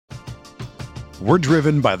We're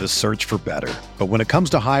driven by the search for better. But when it comes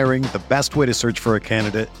to hiring, the best way to search for a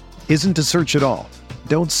candidate isn't to search at all.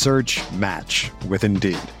 Don't search, match with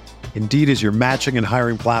Indeed. Indeed is your matching and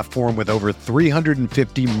hiring platform with over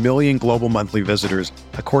 350 million global monthly visitors,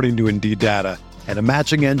 according to Indeed data, and a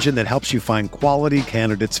matching engine that helps you find quality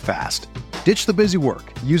candidates fast. Ditch the busy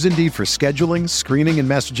work. Use Indeed for scheduling, screening, and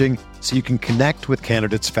messaging so you can connect with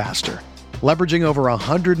candidates faster. Leveraging over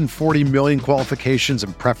 140 million qualifications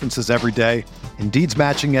and preferences every day, Indeed's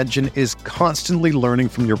matching engine is constantly learning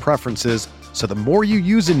from your preferences, so the more you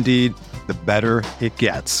use Indeed, the better it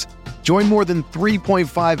gets. Join more than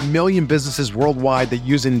 3.5 million businesses worldwide that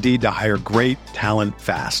use Indeed to hire great talent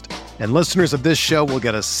fast. And listeners of this show will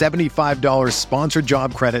get a $75 sponsored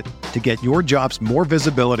job credit to get your jobs more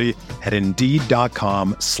visibility at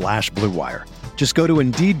Indeed.com/Blue Wire. Just go to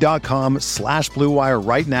Indeed.com/Blue Wire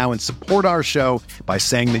right now and support our show by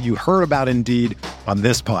saying that you heard about Indeed on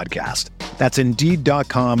this podcast. That's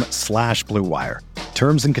Indeed.com/Blue Wire.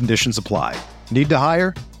 Terms and conditions apply. Need to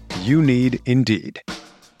hire? You need Indeed.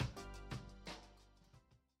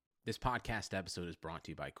 This podcast episode is brought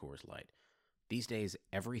to you by Coors Light. These days,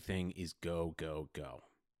 everything is go, go, go.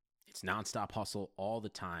 It's nonstop hustle all the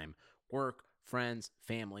time. Work, friends,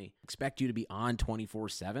 family, expect you to be on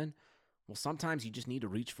 24/7. Well, sometimes you just need to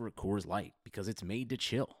reach for a Coors Light because it's made to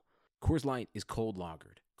chill. Coors Light is cold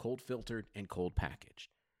lagered, cold filtered, and cold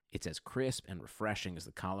packaged. It's as crisp and refreshing as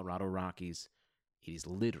the Colorado Rockies. It is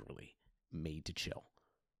literally made to chill.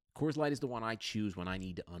 Coors Light is the one I choose when I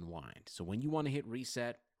need to unwind. So when you want to hit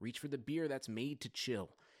reset, reach for the beer that's made to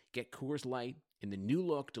chill. Get Coors Light in the new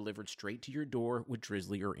look delivered straight to your door with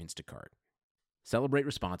Drizzly or Instacart. Celebrate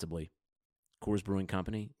responsibly. Coors Brewing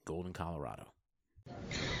Company, Golden, Colorado.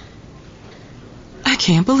 I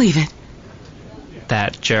can't believe it.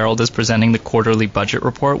 That Gerald is presenting the quarterly budget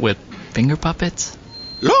report with finger puppets?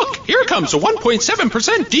 Look, here comes a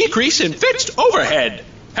 1.7% decrease in fixed overhead.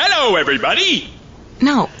 Hello, everybody.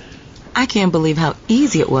 No, I can't believe how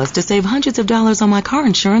easy it was to save hundreds of dollars on my car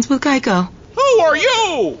insurance with Geico. Who are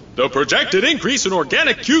you? The projected increase in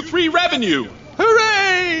organic Q3 revenue.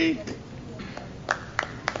 Hooray!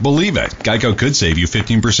 Believe it, Geico could save you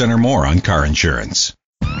 15% or more on car insurance.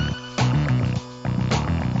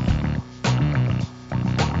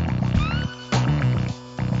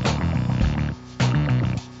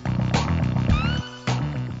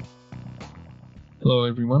 Hello,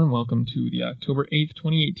 everyone, and welcome to the October 8th,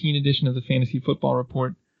 2018 edition of the Fantasy Football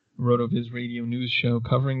Report, RotoViz radio news show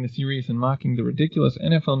covering the serious and mocking the ridiculous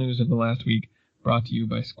NFL news of the last week, brought to you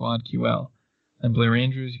by SquadQL. I'm Blair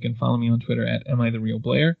Andrews. You can follow me on Twitter at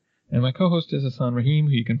AmITheRealBlair, and my co-host is Hassan Rahim,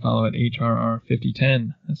 who you can follow at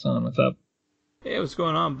HRR5010. Hassan, what's up? Hey, what's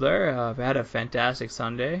going on, Blair? I've had a fantastic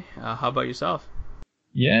Sunday. How about yourself?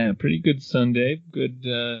 Yeah, pretty good Sunday.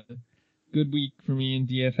 Good week for me in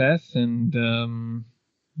DFS, and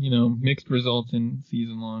mixed results in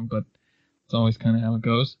season long, but it's always kind of how it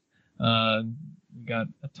goes. We got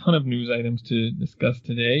a ton of news items to discuss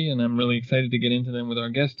today, and I'm really excited to get into them with our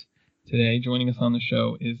guest today. Joining us on the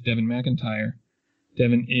show is Devin McIntyre.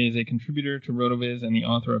 Devin is a contributor to RotoViz and the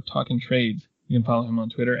author of Talking Trades. You can follow him on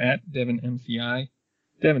Twitter at DevinMCI.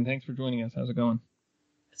 Devin, thanks for joining us. How's it going?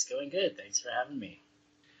 It's going good. Thanks for having me.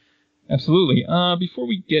 Absolutely. Before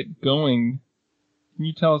we get going, can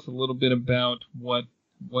you tell us a little bit about what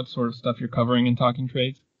sort of stuff you're covering in Talking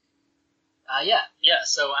Trades? Yeah.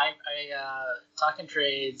 So I Talking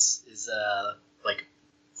Trades is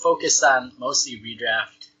focused on mostly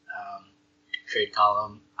redraft trade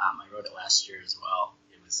column. I wrote it last year as well.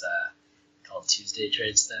 It was called Tuesday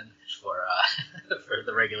Trades then for for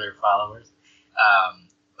the regular followers.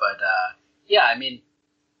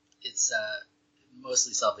 It's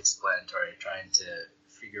mostly self-explanatory, trying to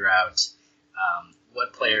figure out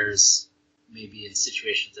what players maybe in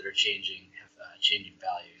situations that are changing have changing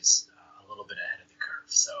values a little bit ahead of the curve.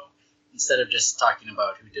 So instead of just talking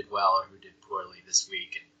about who did well or who did poorly this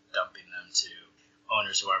week and dumping them to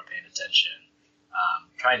owners who aren't paying attention,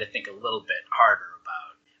 trying to think a little bit harder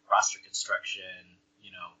about roster construction,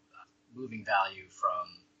 moving value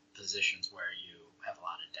from positions where you have a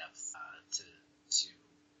lot of depth to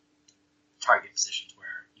target positions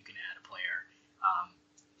where you can add a player.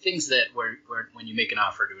 Things that where when you make an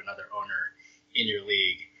offer to another owner in your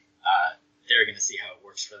league, they're going to see how it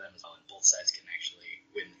works for them as well, and both sides can actually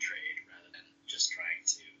win the trade rather than just trying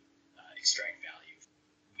to extract value from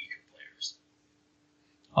weaker players.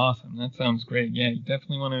 Awesome. That sounds great. Yeah, you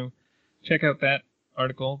definitely want to check out that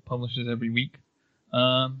article. Publishes every week.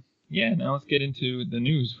 Now let's get into the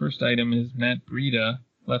news. First item is Matt Breida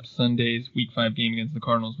left Sunday's Week 5 game against the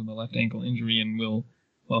Cardinals with a left ankle injury and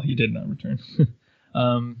he did not return.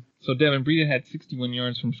 So Devin Breida had 61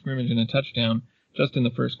 yards from scrimmage and a touchdown just in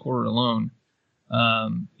the first quarter alone.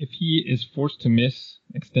 If he is forced to miss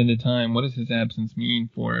extended time, what does his absence mean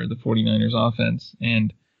for the 49ers offense,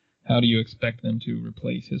 and how do you expect them to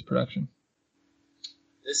replace his production?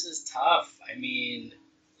 This is tough. I mean,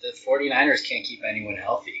 the 49ers can't keep anyone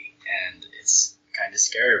healthy, and it's kind of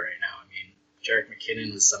scary right now. I mean, Jerick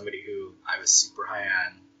McKinnon was somebody who I was super high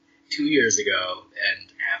on 2 years ago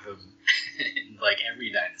and have him in like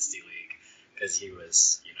every dynasty league because he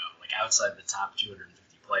was, like outside the top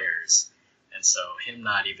 250 players. And so him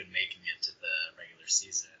not even making it to the regular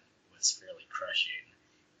season was fairly crushing.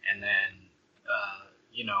 And then,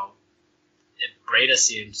 Breida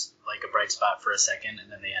seems like a bright spot for a second,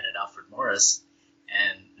 and then they added Alfred Morris,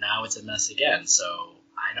 and now it's a mess again. So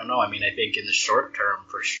I don't know. I mean, I think in the short term,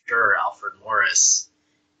 for sure, Alfred Morris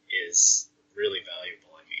is really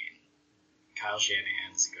valuable. I mean, Kyle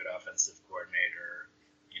Shanahan's a good offensive coordinator.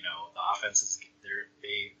 The offenses,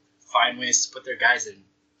 they find ways to put their guys in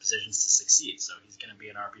positions to succeed. So he's going to be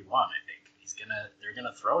an RB1, I think. They're going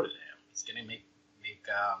to throw it at him. He's going to make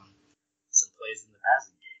some plays in the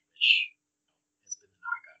passing game, which has been the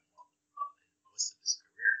knock on most of his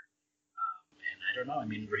career. And I don't know. I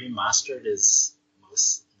mean, Raheem Mostert is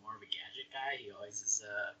more of a gadget guy. He always is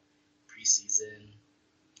a preseason,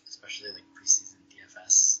 especially like preseason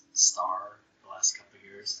DFS star the last couple of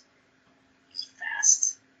years. He's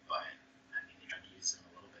fast, but I mean, they tried to use him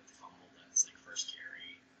a little bit to fumble on his first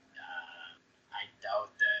carry. I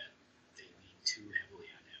doubt that they lean too heavily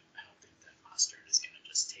on him. I don't think that Mostert is going to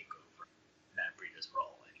just take over Matt Breida's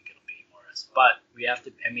role. I think it'll be Morris. But we have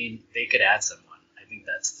to, I mean, they could add someone. I think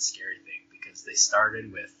that's the scary thing because they started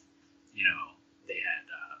with, they had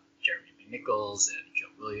Jeremy McNichols and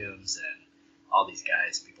Joe Williams and all these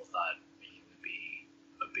guys. People thought he would be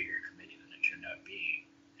a bigger committee than it turned out being.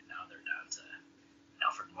 And now they're down to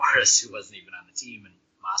Alfred Morris, who wasn't even on the team, and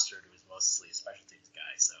Mostert, who was mostly a special teams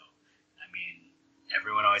guy. So, I mean,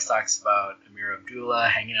 everyone always talks about Amir Abdullah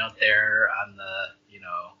hanging out there on the,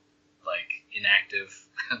 inactive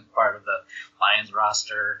part of the Lions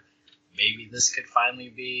roster. Maybe this could finally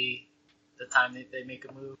be the time that they make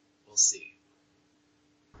a move. We'll see.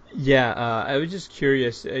 Yeah, I was just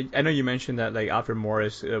curious. I know you mentioned that Alfred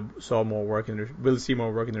Morris saw more work will see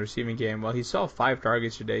more work in the receiving game. Well, he saw 5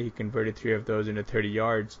 targets today. He converted 3 of those into 30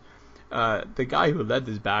 yards. The guy who led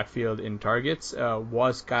this backfield in targets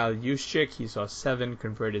was Kyle Juszczyk. He saw 7,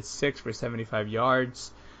 converted 6 for 75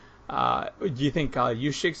 yards. Do you think Kyle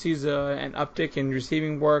Juszczyk sees an uptick in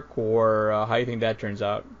receiving work, or how do you think that turns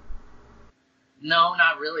out? No,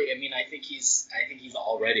 not really. I mean, I think he's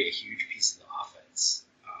already a huge piece of the offense.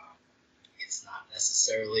 It's not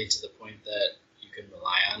necessarily to the point that you can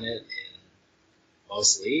rely on it in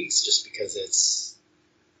most leagues, just because it's,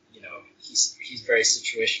 he's a very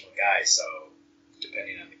situational guy. So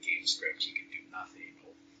depending on the game script, he could do nothing.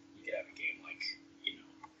 You could have a game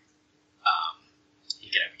he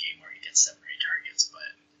could have a game where he gets 7 or 8 targets,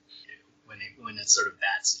 but when it's sort of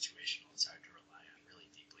that situational, it's hard to rely on really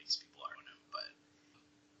deep leagues. People are on him, but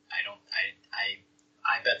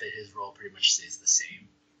I bet that his role pretty much stays the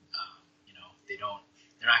same.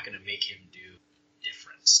 They're not going to make him do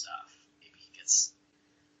different stuff. Maybe he gets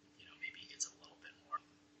a little bit more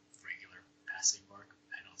regular passing work.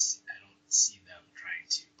 I don't see them trying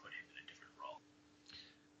to put him in a different role.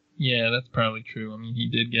 Yeah, that's probably true. I mean, he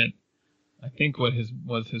did get, I think, what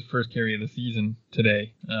was his first carry of the season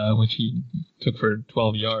today, which he took for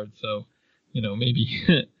 12 yards. So, maybe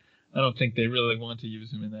I don't think they really want to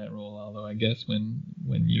use him in that role. Although I guess when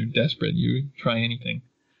you're desperate, you try anything.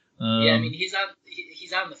 Yeah, I mean, he's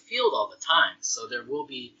on the field all the time, so there will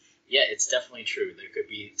be. Yeah, it's definitely true. There could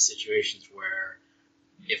be situations where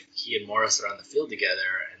if he and Morris are on the field together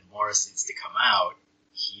and Morris needs to come out,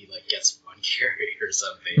 he gets 1 carry or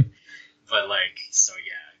something. But so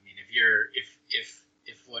yeah, I mean,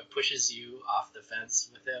 if what pushes you off the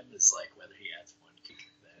fence with him is whether he adds 1 kick,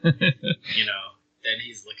 then then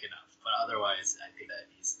he's looking up. But otherwise, I think that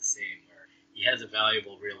he's the same, where he has a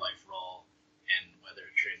valuable real life role, and whether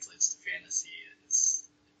it translates to fantasy is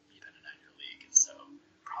dependent on your league, and so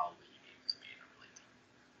probably you need to be in a really deep.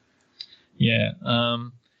 Yeah,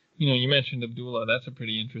 you mentioned Abdullah. That's a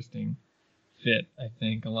pretty interesting fit. I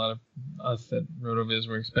think a lot of us at RotoViz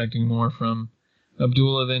were expecting more from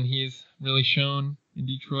Abdullah than he's really shown in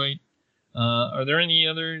Detroit. Are there any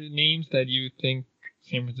other names that you think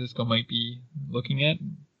San Francisco might be looking at?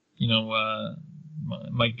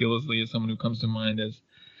 Mike Gillislee is someone who comes to mind as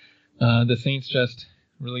the Saints just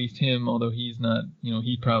released him, although he's not,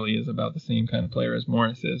 he probably is about the same kind of player as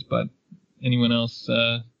Morris is. But anyone else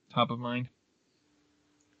top of mind?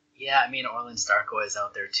 Yeah, I mean, Orland Starko is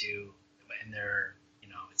out there too, and they're,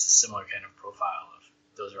 it's a similar kind of profile of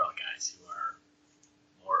those are all guys who are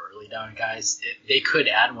more early down guys. They could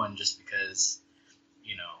add one just because,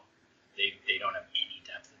 they don't have any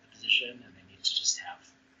depth at the position and they need to just have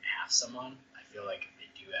someone. I feel like if they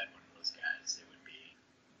do add one of those guys, it would be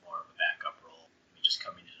more of a backup role. I mean, just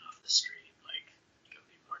coming in off the street, like it would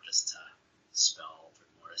be more just to spell for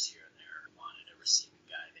Morris here and there. Who wanted a receiving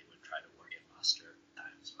guy, they would try to work in roster at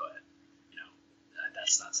times, but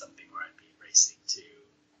that's not something where I'd be racing to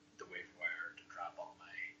the waiver wire to drop all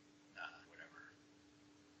my whatever.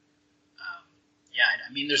 Yeah, I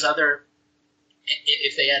mean, there's other.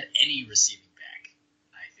 If they had any receiving back,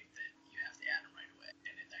 I think that you have to add him right away,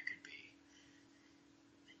 and that could be.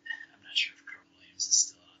 I'm not sure if Kerwin Williams is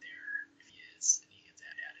still out there. If he is, then you get to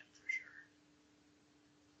add him for sure.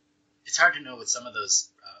 It's hard to know with some of those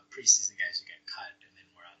preseason guys who get cut and then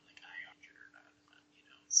were on like IR or not,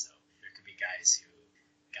 So there could be guys who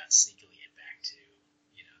got sneakily it back to,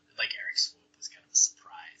 like Eric Swope was kind of a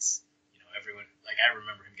surprise. Everyone, like I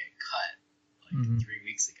remember him getting cut like 3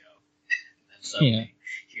 weeks ago. Suddenly,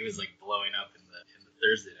 he was like blowing up in the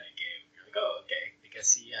Thursday night game. You're like, oh, okay, I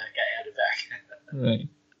guess he got added back. Right.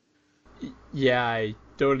 Yeah, I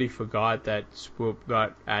totally forgot that Swoop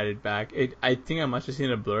got added back. I think I must have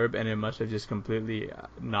seen a blurb and it must have just completely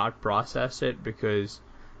not processed it, because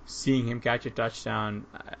seeing him catch a touchdown,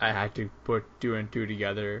 I had to put 2 and 2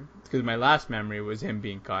 together, because my last memory was him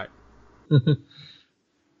being cut.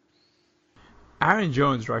 Aaron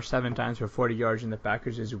Jones rushed 7 times for 40 yards in the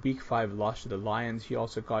Packers' Week 5 loss to the Lions. He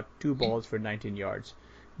also caught 2 balls for 19 yards.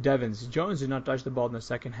 Devins, Jones did not touch the ball in the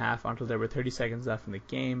second half until there were 30 seconds left in the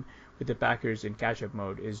game, with the Packers in catch-up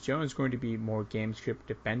mode. Is Jones going to be more game script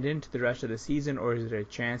dependent the rest of the season, or is there a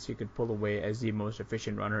chance he could pull away as the most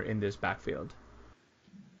efficient runner in this backfield?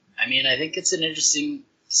 I mean, I think it's an interesting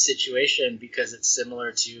situation because it's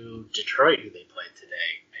similar to Detroit, who they played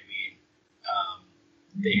today. I mean,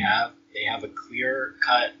 they have a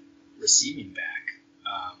clear-cut receiving back.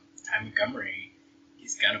 Ty Montgomery,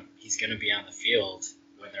 he's gonna be on the field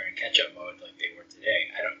when they're in catch-up mode like they were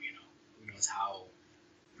today. I don't, who knows how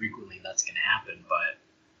frequently that's gonna happen, but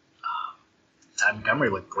Ty Montgomery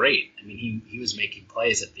looked great. I mean, he was making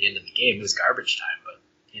plays at the end of the game. It was garbage time, but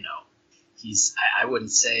I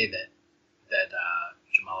wouldn't say that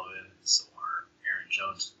Jamal Williams or Aaron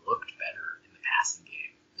Jones looked better in the passing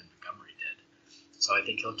game than Montgomery did. So I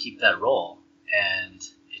think he'll keep that role, and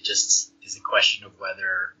it just is a question of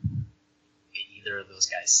whether either of those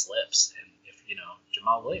guys slips. And if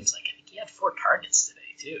Jamal Williams, I think he had 4 targets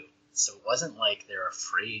today too, so it wasn't like they're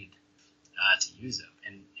afraid to use him.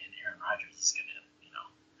 And Aaron Rodgers is gonna,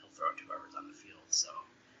 he'll throw it to whoever's on the field. So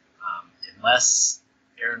unless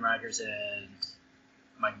Aaron Rodgers and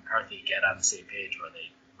Mike McCarthy get on the same page where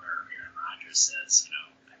Aaron Rodgers says,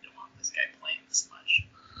 I don't want this guy playing this much.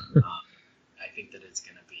 I think that it's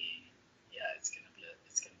gonna be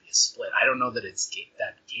a split. I don't know that it's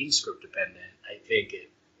that game script dependent. I think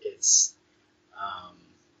it's.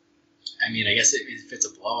 I mean, I guess if it's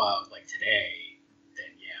a blowout like today,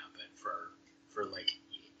 then yeah. But for like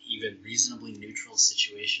even reasonably neutral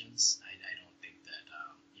situations, I don't think that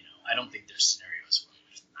I don't think there's scenarios where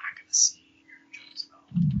we're just not going to see Aaron Jones at all,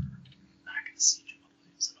 or not going to see Jamal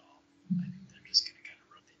Williams at all. I think they're just going to kind of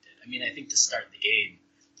rotate it. I mean, I think to start the game,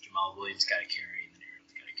 Jamal Williams got to carry, and then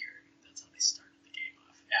Aaron's got to carry. That's how they started the game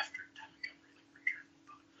off after Ty Montgomery returned the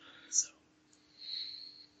punt. So.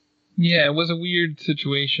 Yeah, it was a weird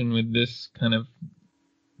situation with this kind of,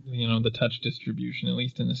 the touch distribution, at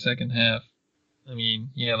least in the second half. I mean,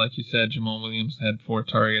 yeah, like you said, Jamal Williams had 4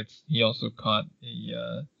 targets. He also caught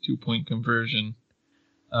a 2-point conversion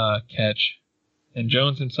catch. And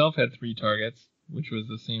Jones himself had 3 targets, which was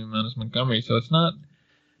the same amount as Montgomery. So it's not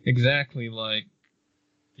exactly like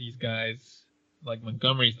these guys, like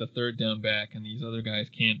Montgomery's the third down back, and these other guys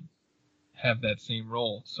can't have that same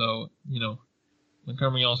role. So,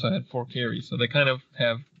 Montgomery also had 4 carries. So they kind of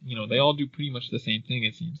have, they all do pretty much the same thing,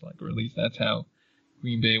 it seems like, or at least that's how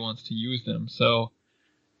Green Bay wants to use them. So,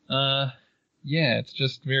 yeah, it's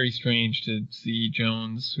just very strange to see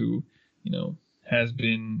Jones, who, has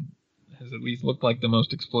at least looked like the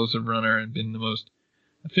most explosive runner and been the most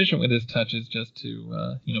efficient with his touches, just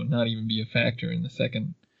to, not even be a factor in the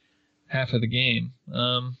second half of the game.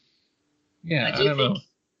 Yeah, I don't know.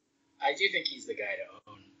 I do think he's the guy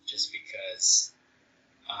to own, just because,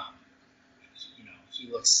 he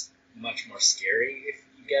looks much more scary if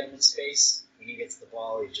you get him in space. When he gets the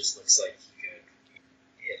ball, he just looks like he could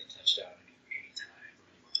hit a touchdown any time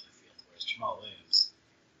on the field. Whereas Jamal Williams,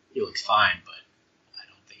 he looks fine, but I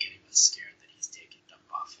don't think anyone's scared that he's taking dump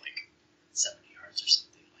off like 70 yards or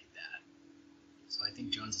something like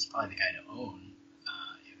think Jones is probably the guy to own,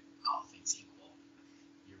 if all things equal.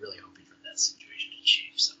 You're really hoping for that situation to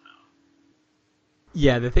change somehow.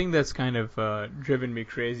 Yeah, the thing that's kind of driven me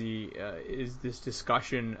crazy is this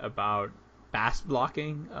discussion about pass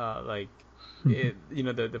blocking.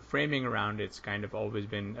 The framing around it's kind of always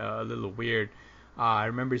been a little weird. I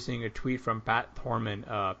remember seeing a tweet from Pat _Thorman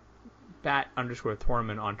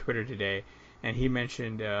on Twitter today, and he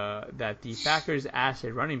mentioned that the Packers asked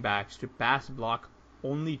their running backs to pass block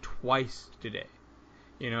only twice today.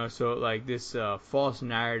 So like this false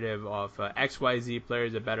narrative of XYZ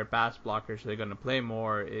players are better pass blockers, so they're going to play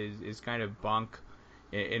more is kind of bunk,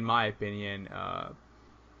 in my opinion.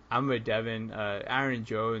 I'm with Devin. Aaron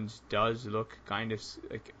Jones does look kind of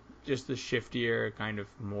like just the shiftier, kind of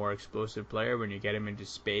more explosive player when you get him into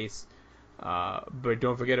space. But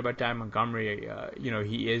don't forget about Ty Montgomery.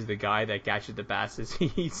 He is the guy that catches the passes.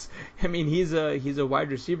 He's a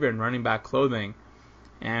wide receiver in running back clothing,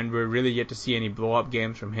 and we're really yet to see any blow up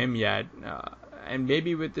games from him yet. And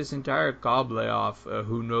maybe with this entire Cobb layoff,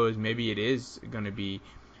 who knows? Maybe it is going to be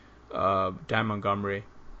Ty Montgomery.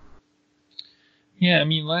 Yeah, I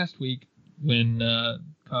mean, last week when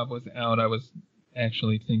Cobb was out, I was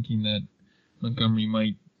actually thinking that Montgomery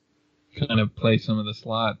might kind of play some of the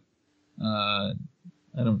slot. I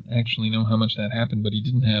don't actually know how much that happened, but he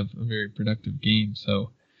didn't have a very productive game.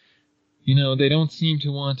 So, they don't seem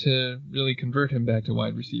to want to really convert him back to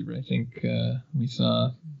wide receiver. I think we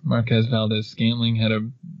saw Marquez Valdes-Scantling had a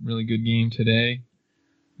really good game today,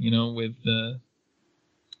 with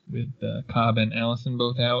Cobb and Allison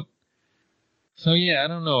both out. So, yeah, I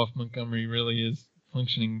don't know if Montgomery really is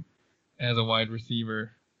functioning as a wide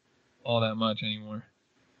receiver all that much anymore.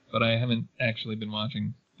 But I haven't actually been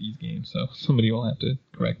watching these games, so somebody will have to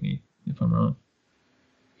correct me if I'm wrong.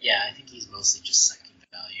 Yeah, I think he's mostly just sucking the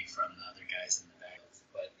value from the other guys in the backfield.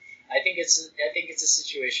 But I think it's a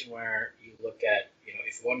situation where you look at,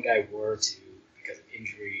 if one guy were to, because of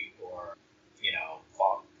injury or,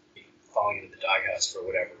 falling into the doghouse for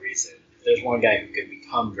whatever reason, if there's one guy who could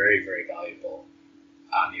become very, very valuable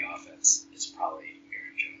on the offense, it's probably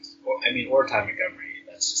Aaron Jones. Or Ty Montgomery.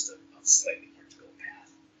 That's just a slightly more difficult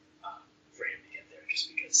path for him to get there,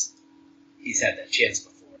 just because he's had that chance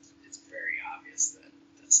before. It's very obvious that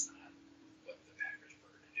that's not what the Packers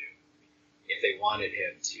were going to do. If they wanted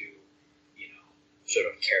him to,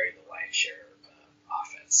 sort of carry the lion's share of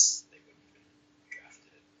offense, they wouldn't have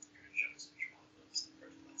drafted Aaron Jones and Jamal Williams in the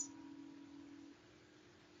first place.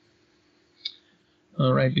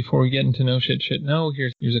 All right, before we get into No Shit Shit No,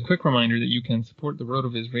 here's a quick reminder that you can support the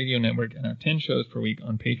RotoViz radio network and our 10 shows per week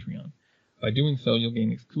on Patreon. By doing so, you'll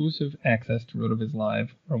gain exclusive access to RotoViz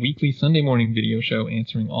Live, our weekly Sunday morning video show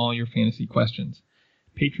answering all your fantasy questions.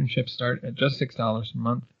 Patronships start at just $6 a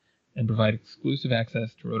month and provide exclusive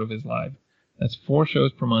access to RotoViz Live. That's 4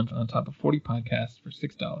 shows per month on top of 40 podcasts for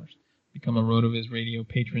 $6. Become a RotoViz radio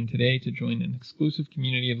patron today to join an exclusive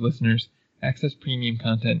community of listeners, access premium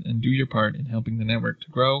content, and do your part in helping the network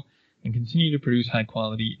to grow and continue to produce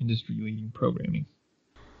high-quality, industry-leading programming.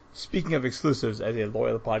 Speaking of exclusives, as a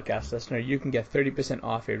loyal podcast listener, you can get 30%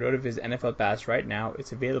 off a RotoViz NFL Pass right now.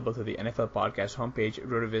 It's available through the NFL Podcast homepage,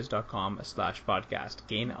 rotoviz.com/podcast.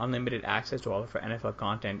 Gain unlimited access to all of our NFL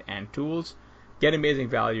content and tools. Get amazing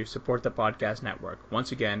value. Support the podcast network.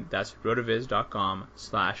 Once again, that's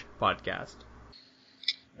rotoviz.com/podcast.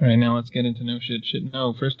 All right, now let's get into No Shit Shit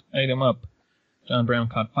No. First item up. John Brown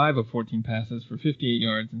caught 5 of 14 passes for 58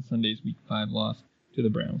 yards in Sunday's Week 5 loss to the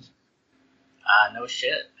Browns. No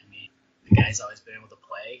shit. The guy's always been able to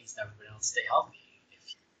play. He's never been able to stay healthy.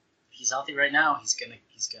 If he's healthy right now, he's gonna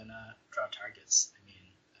draw targets.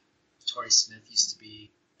 Torrey Smith used to be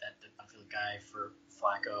that downfield guy for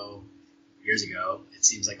Flacco years ago. It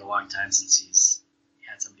seems like a long time since he's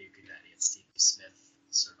had somebody who could do that. He had Steve Smith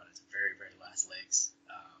sort of on his very, very last legs.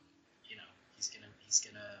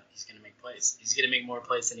 He's gonna make plays. He's gonna make more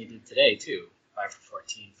plays than he did today too. 5 for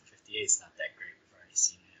 14 for 58 is not that great. We've already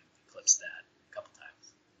seen him eclipse that a couple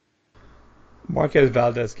times. Marquez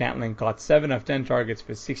Valdes-Scantling caught 7 of 10 targets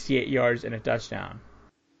for 68 yards and a touchdown.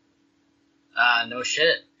 No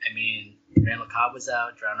shit. Randall Cobb was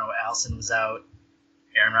out. Geronimo Allison was out.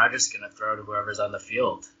 Aaron Rodgers is going to throw to whoever's on the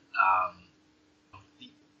field.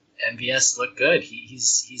 The MVS looked good.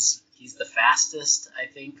 He's the fastest, I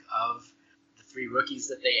think, of the 3 rookies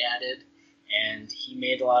that they added, and he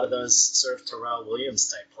made a lot of those sort of Terrell Williams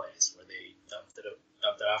type plays where they dumped it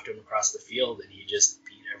off to him across the field, and he just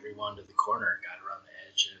beat everyone to the corner, got around the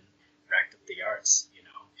edge, and racked up the yards.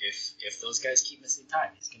 If those guys keep missing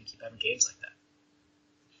time, he's going to keep having games like that.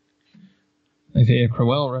 Isaiah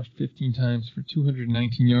Crowell rushed 15 times for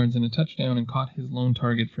 219 yards and a touchdown and caught his lone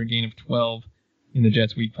target for a gain of 12 in the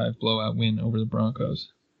Jets' Week 5 blowout win over the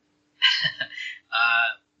Broncos?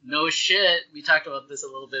 No shit. We talked about this a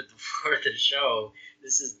little bit before the show.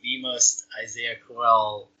 This is the most Isaiah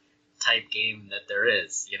Crowell type game that there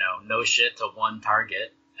is. No shit to one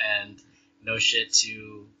target and no shit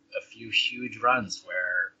to a few huge runs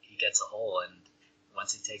where he gets a hole, and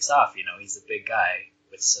once he takes off, he's a big guy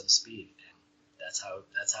with some speed, and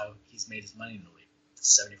that's how he's made his money in the league.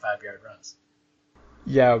 75-yard runs.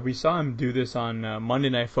 Yeah, we saw him do this on Monday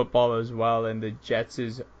Night Football as well, and the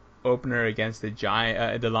Jets' opener against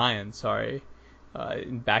the Lions,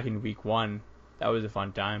 back in Week 1. That was a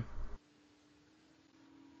fun time.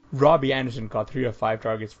 Robbie Anderson caught 3 of 5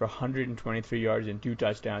 targets for 123 yards and 2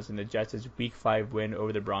 touchdowns in the Jets' Week 5 win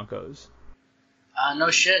over the Broncos.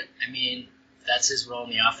 No shit. I mean, that's his role in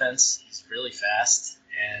the offense. He's really fast,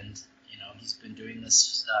 and he's been doing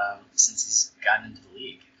this since he's gotten into the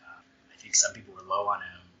league. I think some people were low on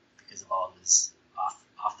him because of all of his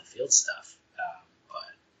off the field stuff.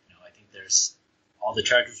 But I think there's all the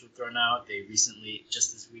charges were thrown out. They recently,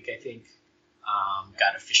 just this week, I think,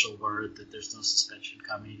 got official word that there's no suspension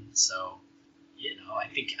coming. So, I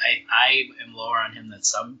think I am lower on him than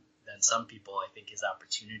some people. I think his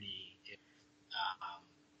opportunity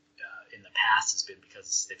in the past has been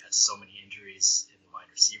because they've had so many injuries in the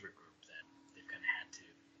wide receiver group that they've kind of had to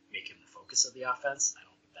make him the focus of the offense. I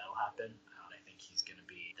don't think that'll happen. I think he's going to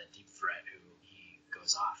be that deep threat who he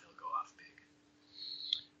goes off. He'll go off big.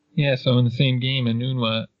 Yeah, so in the same game,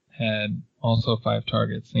 Enunwa had also 5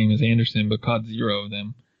 targets, same as Anderson, but caught 0 of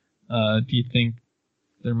them. Do you think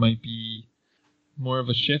there might be more of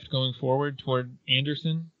a shift going forward toward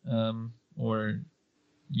Anderson? Or,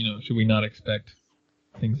 should we not expect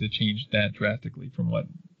things to change that drastically from what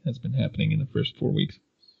has been happening in the first 4 weeks?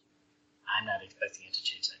 I'm not expecting it to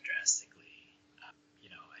change that drastically.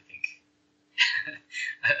 I think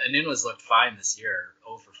Enunwa's looked fine this year.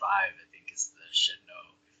 0 for 5, I think, is the should know.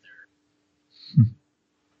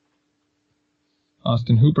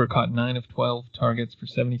 Austin Hooper caught 9 of 12 targets for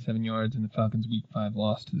 77 yards in the Falcons' Week 5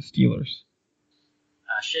 loss to the Steelers.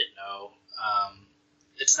 No.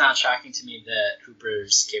 It's not shocking to me that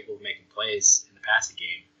Hooper's capable of making plays in the passing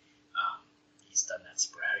game. He's done that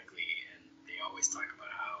sporadically, and they always talk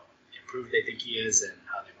about how improved they think he is and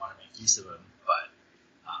how they want to make use of him. But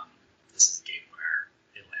this is a game where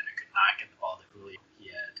Atlanta could not get the ball to Julio.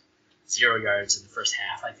 He had 0 yards in the first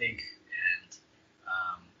half, I think, and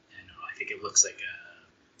I think it looks like a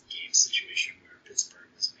game situation where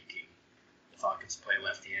Pittsburgh was making the Falcons play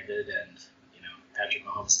left-handed, and Patrick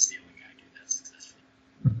Mahomes is the only guy doing that successfully.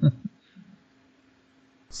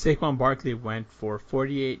 Saquon Barkley went for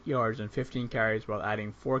 48 yards and 15 carries while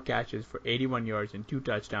adding 4 catches for 81 yards and 2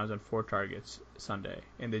 touchdowns on 4 targets Sunday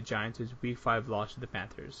in the Giants' Week 5 loss to the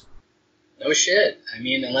Panthers. No shit. I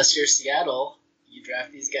mean, unless you're Seattle, you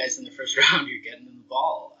draft these guys in the first round, you're getting them the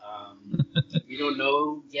ball. We don't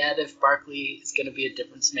know yet if Barkley is going to be a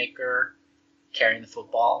difference maker carrying the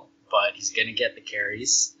football, but he's going to get the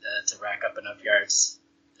carries to rack up enough yards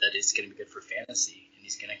that it's going to be good for fantasy, and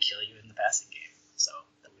he's going to kill you in the passing game. So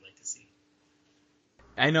that we like to see.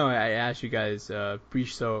 I know I asked you guys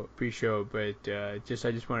pre-show, but I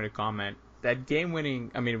just wanted to comment that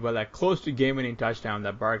that close to game-winning touchdown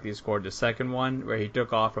that Barkley scored, the second one where he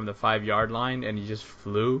took off from the 5-yard line and he just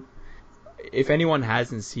flew. If anyone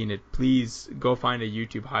hasn't seen it, please go find a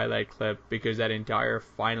YouTube highlight clip because that entire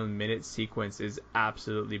final minute sequence is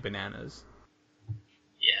absolutely bananas.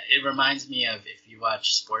 Yeah, it reminds me of if you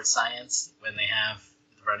watch Sports Science when they have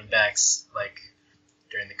the running backs like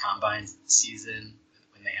during the combine season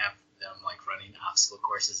when they have them like running obstacle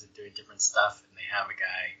courses and doing different stuff, and they have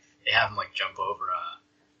him like jump over a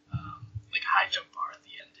high jump bar at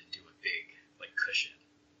the end and do a big like cushion.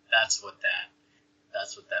 That's what that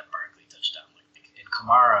Barkley touchdown looked like. And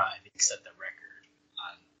Kamara, I think, set the record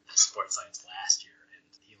on the Sports Science last year, and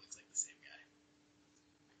he looks like the same guy.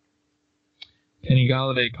 Kenny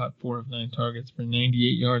Golladay caught 4 of 9 targets for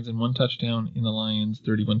 98 yards and 1 touchdown in the Lions'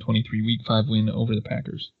 31-23 Week 5 win over the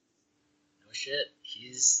Packers. No shit.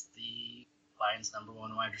 He's the Lions' number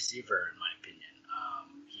 1 wide receiver, in my opinion.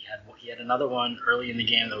 He had another one early in the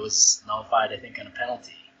game that was nullified, I think, on a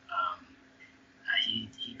penalty.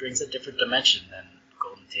 He brings a different dimension than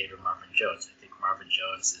Golden Tate or Marvin Jones. I think Marvin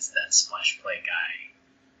Jones is that splash play guy,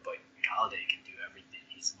 but Golladay can do everything.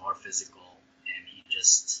 He's more physical, and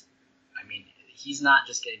he's not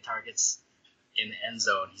just getting targets in the end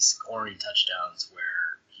zone. He's scoring touchdowns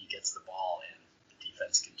where he gets the ball, and the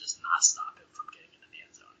defense can just not stop him from getting into the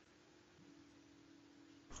end zone.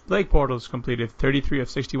 Blake Bortles completed 33 of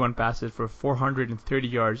 61 passes for 430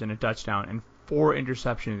 yards and a touchdown, and 4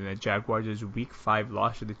 interceptions in the Jaguars' Week 5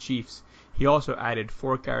 loss to the Chiefs. He also added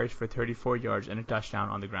 4 carries for 34 yards and a touchdown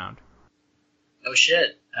on the ground. No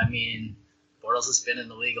shit. I mean, Bortles has been in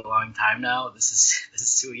the league a long time now. This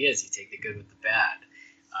is who he is. You take the good with the bad.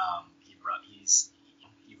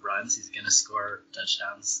 He runs. He's going to score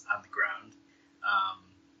touchdowns on the ground.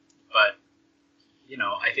 But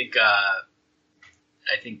I think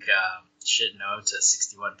shit no to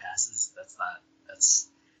 61 passes. That's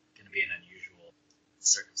going to be an unusual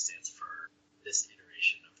circumstance for this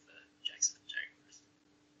iteration of the Jacksonville Jaguars.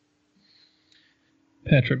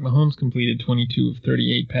 Patrick Mahomes completed 22 of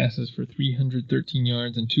 38 passes for 313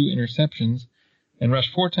 yards and 2 interceptions, and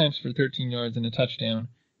rushed 4 times for 13 yards and a touchdown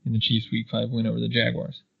in the Chiefs' Week 5 win over the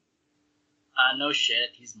Jaguars. No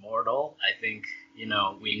shit, he's mortal. I think,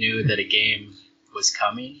 we knew that a game was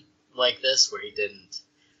coming like this where he didn't,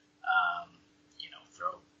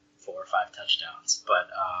 throw 4 or 5 touchdowns. But,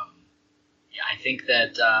 I think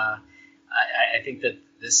that I think that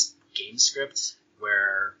this game script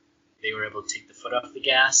where they were able to take the foot off the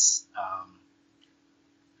gas,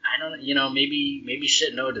 I don't, maybe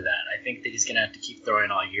shit no to that. I think that he's going to have to keep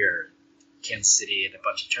throwing all year. Kansas City had a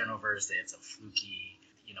bunch of turnovers. They had some fluky,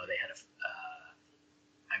 they had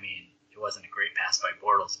it wasn't a great pass by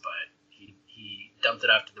Bortles, but he dumped it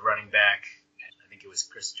off to the running back. I think it was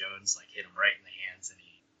Chris Jones, hit him right in the hands, and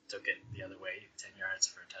he took it the other way, 10 yards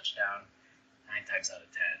for a touchdown. 9 times out of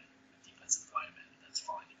 10, defensive lineman that's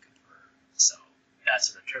falling to convert. So that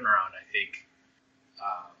sort of turnaround, I think,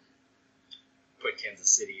 put Kansas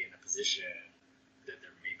City in a position that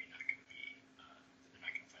they're maybe not going to be. They're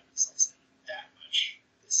not going to find themselves in that much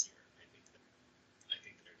this year. I think that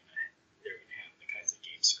they're going to have the kinds of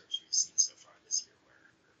game scripts we've seen so far this year, where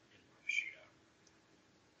we're in more of a shootout.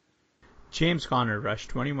 James Conner rushed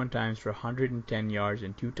 21 times for 110 yards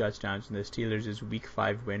and 2 touchdowns in the Steelers' Week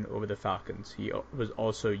 5 win over the Falcons. He was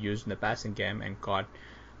also used in the passing game and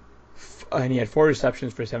he had 4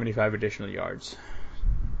 receptions for 75 additional yards.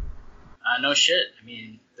 No shit. I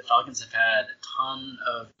mean, the Falcons have had a ton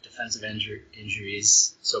of defensive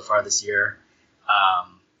injuries so far this year.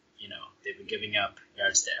 They've been giving up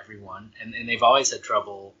yards to everyone, and they've always had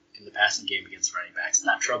trouble in the passing game against running backs.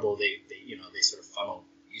 Not trouble. They sort of funnel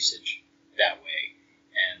usage that way,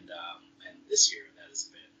 and this year that has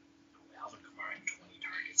been Alvin Kamara had 20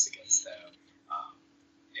 targets against them.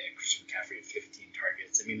 Christian McCaffrey had 15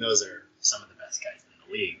 targets. I mean, those are some of the best guys in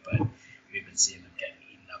the league, but we've been seeing them getting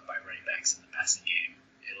eaten up by running backs in the passing game.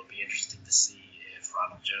 It'll be interesting to see if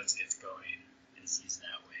Ronald Jones gets going and sees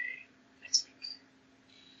that way next week.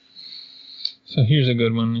 So here's a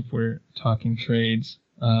good one if we're talking trades.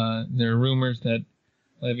 There are rumors that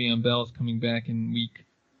Le'Veon Bell is coming back in Week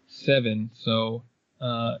 7. So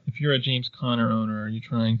if you're a James Conner owner, are you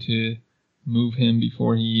trying to move him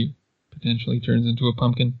before he potentially turns into a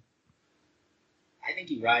pumpkin? I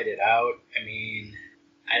think you ride it out. I mean,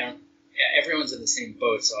 everyone's in the same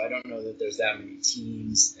boat, so I don't know that there's that many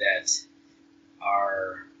teams that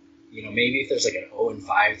are, maybe if there's like an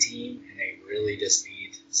 0-5 team and they really just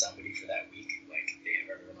need somebody for that week, like they have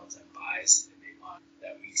everyone else on buys and they want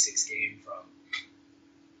that Week 6 game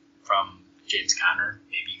from James Conner,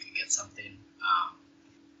 maybe you can get something.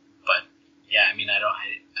 But yeah, I mean, I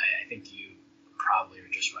think you probably are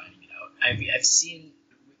just riding it out. I've seen,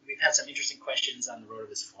 we've had some interesting questions on the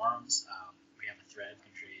Rotoviz forums. We have a thread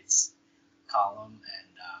in trades column,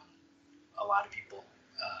 and a lot of people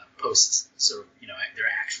post sort of their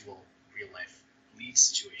actual real life league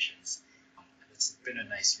situations. It's been a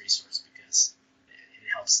nice resource because it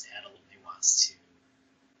helps add a little nuance to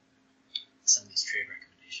some of these trade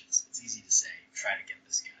recommendations. It's easy to say try to get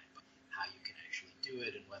this guy, but how you can actually do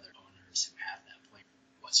it and whether owners who have that player,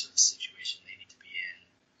 what sort of situation they need to be in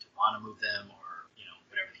to want to move them, or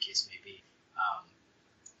whatever the case may be.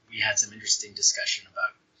 We had some interesting discussion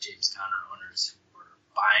about James Conner owners who were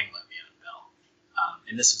buying Le'Veon Bell.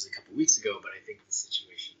 And this was a couple weeks ago, but I think the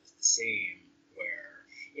situation is the same, where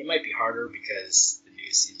it might be harder because the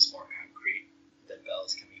news seems more concrete that Bell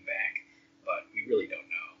is coming back, but we really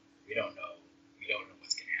don't know. We don't know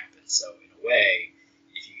what's going to happen. So in a way,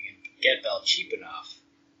 if you can get Bell cheap enough,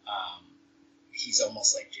 he's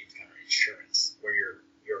almost like James Conner insurance, where you're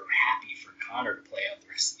happy for Conner to play out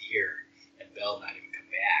the rest of the year and Bell not even come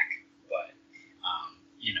back. But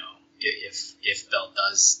if Bell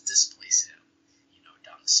does displace him,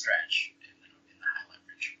 down the stretch in the high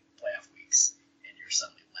leverage playoff weeks, and you're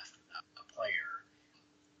suddenly left without a player,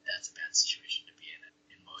 that's a bad situation to be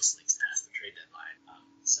in most leagues past the trade deadline.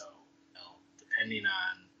 So depending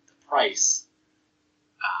on the price,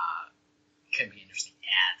 can be an interesting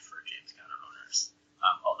ad for James Conner owners.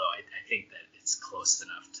 Although I think that it's close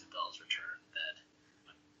enough to Bell's return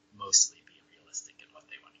mostly be realistic in what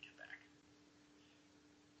they want to get back.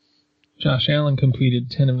 Josh Allen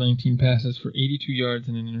completed 10 of 19 passes for 82 yards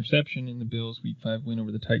and an interception in the Bills' Week 5 win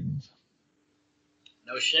over the Titans.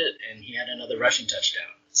 No shit, and he had another rushing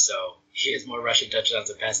touchdown. So he has more rushing touchdowns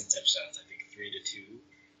than passing touchdowns. I think 3-2,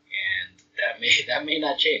 and that may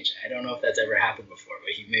not change. I don't know if that's ever happened before,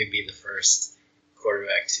 but he may be the first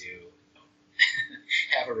quarterback to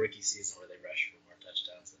have a rookie season where they rush for more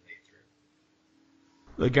touchdowns than they threw.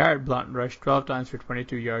 LeGarrette Blount rushed 12 times for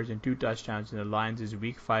 22 yards and 2 touchdowns in the Lions'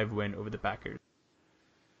 Week 5 win over the Packers.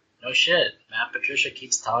 No shit. Matt Patricia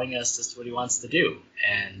keeps telling us this is what he wants to do.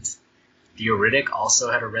 And Theo Riddick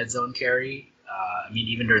also had a red zone carry.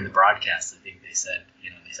 Even during the broadcast, I think they said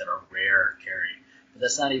a rare carry. But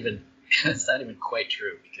that's not even quite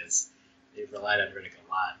true, because they've relied on Riddick a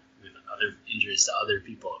lot with other injuries to other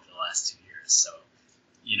people over the last 2 years. So,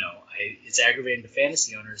 it's aggravating to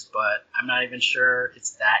fantasy owners, but I'm not even sure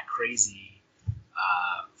it's that crazy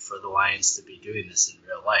for the Lions to be doing this in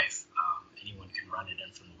real life. Anyone can run it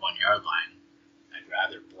in from the 1 yard line. I'd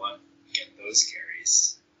rather Blount get those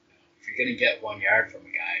carries. If you're going to get 1 yard from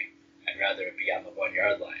a guy, I'd rather it be on the 1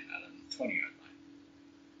 yard line, not on the 20 yard line.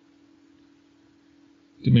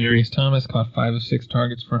 Demaryius Thomas caught 5 of 6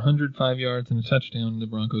 targets for 105 yards and a touchdown in the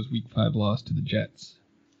Broncos' Week 5 loss to the Jets.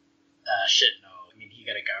 No. He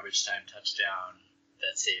got a garbage time touchdown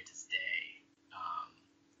that saved his day.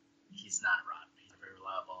 He's not a run. He's a very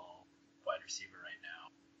reliable wide receiver right now.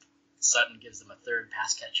 Sutton gives them a third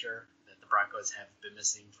pass catcher that the Broncos have been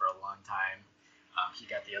missing for a long time. He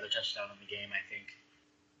got the other touchdown in the game, I think.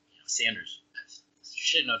 Sanders.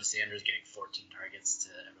 Shit no to Sanders getting 14 targets to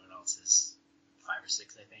everyone else's 5 or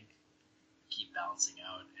 6, I think. Keep balancing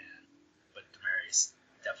out, but Demaryius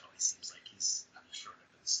definitely seems like he's on the short end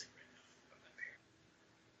of the stick right now from that pair.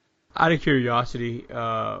 Out of curiosity,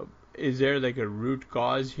 is there like a root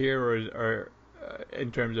cause here, or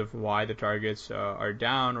in terms of why the targets are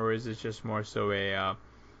down, or is this just more so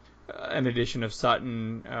an addition of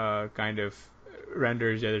Sutton kind of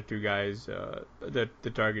renders the other two guys that the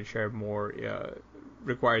target share more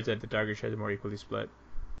requires that the target share is more equally split?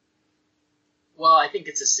 Well, I think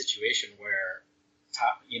it's a situation where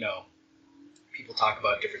people talk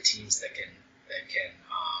about different teams that can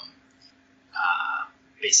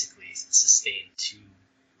basically sustain 2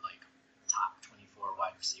 top 24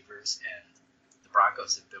 wide receivers, and the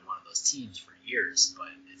Broncos have been one of those teams for years,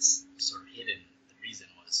 but it's sort of hidden. The reason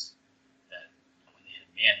was that when they had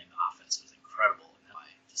Manning, the offense was incredible, and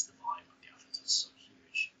just the volume of the offense was so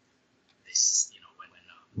huge.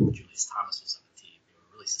 When Julius Thomas was on the team, they were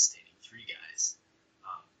really sustaining 3 guys.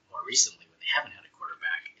 More recently, when they haven't had a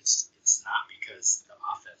quarterback, it's not because the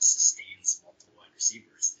offense sustains multiple wide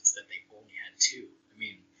receivers. It's that they only had 2.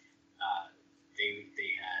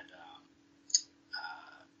 They had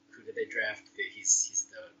who did they draft? He's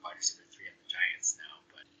the wide receiver 3 on the Giants now,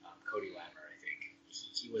 but Cody Latimer, I think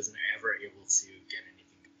he wasn't ever able to get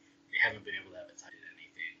anything. They haven't been able to have a tight end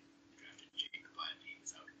anything. They drafted Jake, but he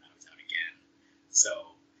was out. Now he's out again. So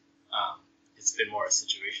it's been more a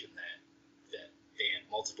situation that they had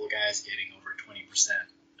multiple guys getting over 20%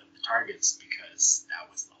 of the targets because that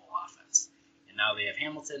was the whole offense. And now they have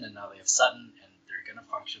Hamilton, and now they have Sutton, and they're going to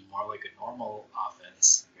function more like a normal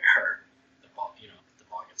offense where the ball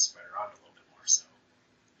gets spread around a little bit more. So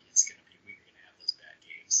it's going to be weird. You're going to have those bad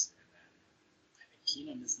games, and then I think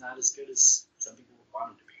Keenum is not as good as some people would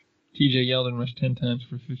want him to be. T.J. Yeldon rushed 10 times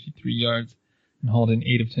for 53 yards and hauled in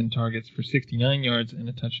 8 of 10 targets for 69 yards and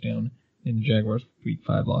a touchdown in the Jaguars' Week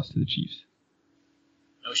 5 loss to the Chiefs.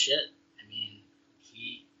 No shit.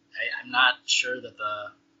 I'm not sure that the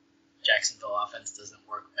Jacksonville offense doesn't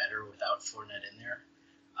work better without Fournette in there.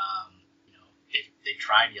 They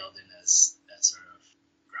tried Yeldon as that sort of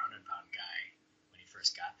ground and pound guy when he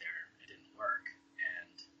first got there. It didn't work,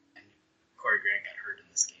 and Corey Grant got hurt in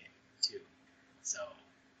this game too. So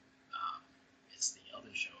it's the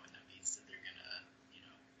Yeldon show, and that means that they're gonna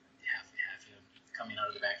have him coming out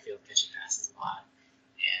of the backfield catching passes a lot,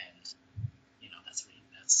 and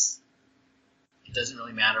it doesn't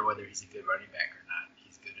really matter whether he's a good running back or not.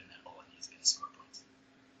 He's good in that hole, and he's going to score points.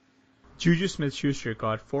 Juju Smith-Schuster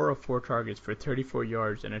caught 4 of 4 targets for 34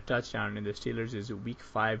 yards and a touchdown in the Steelers' Week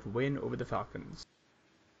 5 win over the Falcons.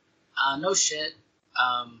 No shit.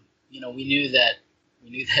 We knew that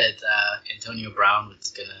Antonio Brown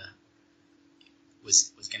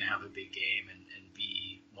was gonna have a big game and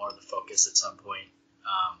be more of the focus at some point.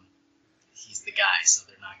 He's the guy, so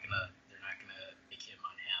they're not gonna make him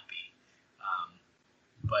unhappy.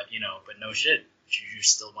 But no shit. Juju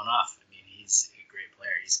still went off. He's a great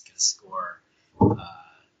player. He's gonna score.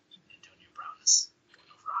 Antonio Brown is going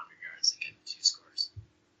over 100 yards and getting 2 scores.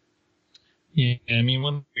 Yeah, I mean,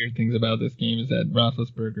 one of the weird things about this game is that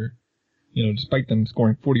Roethlisberger, despite them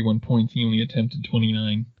scoring 41 points, he only attempted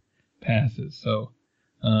 29 passes. So,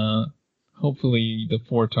 hopefully the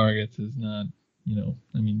 4 targets is not,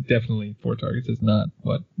 definitely 4 targets is not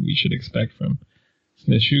what we should expect from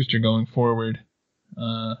Smith-Schuster going forward.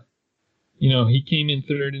 He came in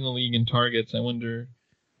third in the league in targets. I wonder,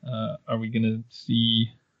 are we going to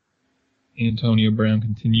see Antonio Brown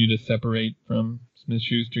continue to separate from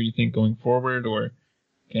Smith-Schuster, you think, going forward, or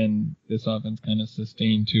can this offense kind of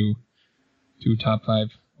sustain two top 5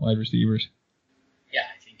 wide receivers? Yeah,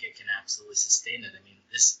 I think it can absolutely sustain it. I mean,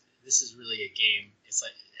 this is really a game. It's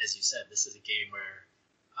like, as you said, this is a game where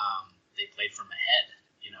they played from ahead.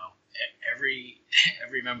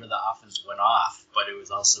 Every member of the offense went off, but it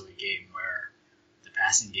was also a game where the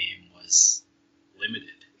passing game was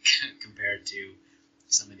limited compared to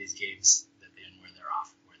some of these games that where they're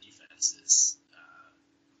off, where defense is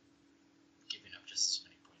giving up just as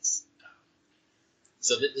many points.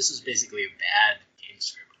 So this was basically a bad game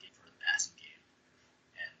script for the passing game.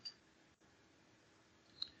 And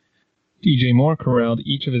DJ Moore corralled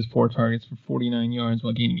each of his 4 targets for 49 yards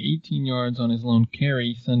while gaining 18 yards on his lone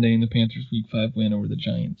carry Sunday in the Panthers' Week 5 win over the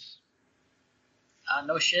Giants.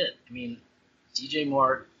 No shit. I mean, DJ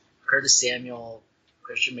Moore, Curtis Samuel,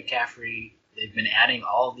 Christian McCaffrey, they've been adding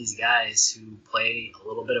all of these guys who play a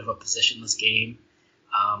little bit of a positionless game.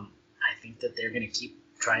 I think that they're going to keep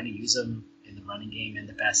trying to use them in the running game and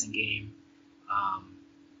the passing game. I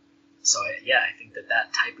think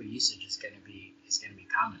that type of usage is going to be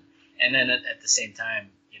common. And then at the same time,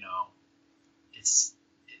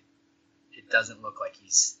 it doesn't look like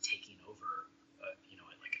he's taking over,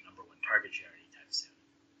 like a number 1 target share anytime soon.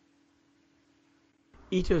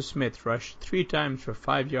 Ito Smith rushed 3 times for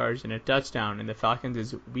 5 yards and a touchdown in the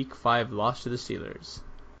Falcons' Week 5 loss to the Steelers.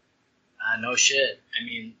 No shit. I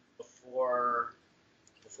mean, before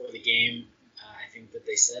the game, I think that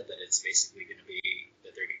they said that it's basically going to be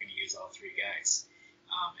that they're going to use all 3 guys.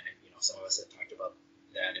 Some of us have talked about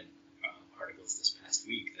that in articles this past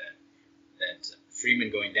week, that Freeman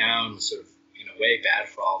going down was sort of, in a way, bad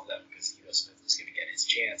for all of them because Ito Smith was going to get his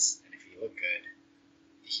chance, and if he looked good,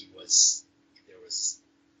 there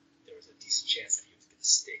was a decent chance that he was going to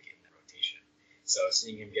stick in the rotation. So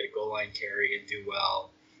seeing him get a goal line carry and do well,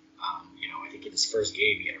 I think in his first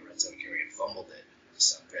game he had a red zone carry and fumbled it. There was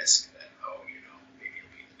some risk that, maybe he'll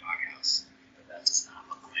be in the doghouse, but that does not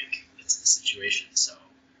look like it's the situation. So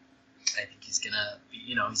I think he's gonna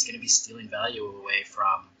be stealing value away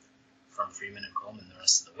from Freeman and Coleman the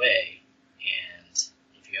rest of the way. And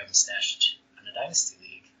if you have him stashed in a dynasty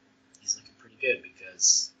league, he's looking pretty good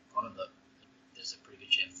because there's a pretty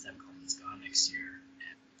good chance that Coleman's gone next year,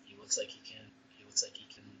 and he looks like he can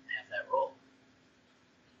have that role.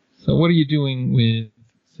 So what are you doing with,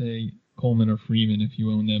 say, Coleman or Freeman if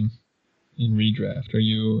you own them in redraft? Are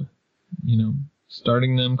you,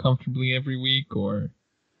 starting them comfortably every week, or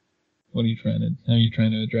how are you trying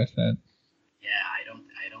to address that? Yeah, I don't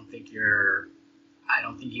think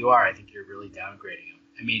you are. I think you're really downgrading him.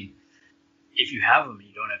 I mean, if you have him and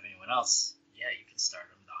you don't have anyone else, yeah, you can start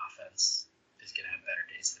him. The offense is going to have better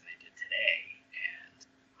days than they did today, and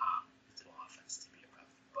it's an offense to be a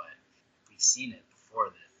problem. But we've seen it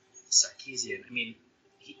before that Sarkisian. I mean,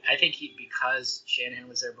 because Shanahan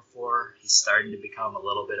was there before, he's starting to become a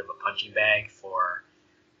little bit of a punching bag for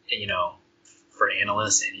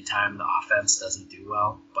analysts anytime the offense doesn't do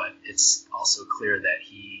well. But it's also clear that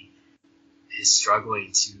he is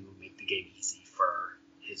struggling to make the game easy for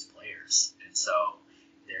his players, and so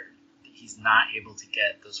he's not able to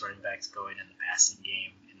get those running backs going in the passing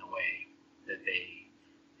game in the way that they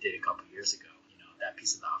did a couple years ago. That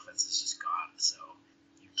piece of the offense is just gone. So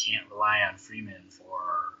you can't rely on Freeman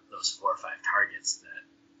for those 4 or 5 targets that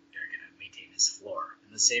are going to maintain his floor.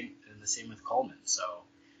 And the same with Coleman. So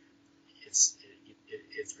it's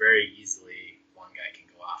very easily one guy can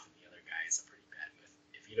go off and the other guy is a pretty bad with.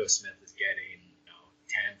 If Ito Smith is getting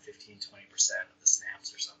 10, 15, 20% of the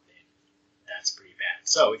snaps or something, that's pretty bad.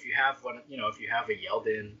 So if you have if you have a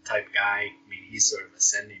Yeldon type guy, I mean, he's sort of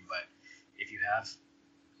ascending, but if you have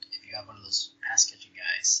one of those pass catching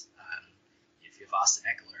guys, if you have Austin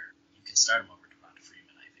Eckler, you can start him over Devonta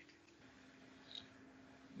Freeman, I think.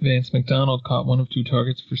 Vance McDonald caught 1 of 2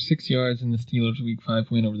 targets for 6 yards in the Steelers' Week 5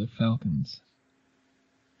 win over the Falcons.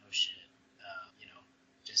 No shit.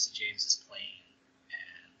 Jesse James is playing,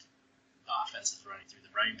 and the offense is running through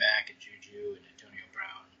the running back and Juju and Antonio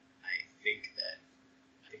Brown. I think that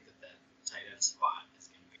tight end spot is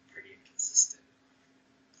going to be pretty inconsistent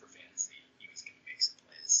for fantasy. He was going to make some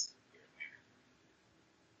plays here and there.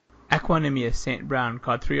 Equanimous St. Brown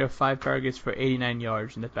caught 3 of 5 targets for 89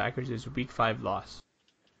 yards in the Packers' Week 5 loss.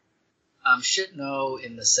 Shit, no,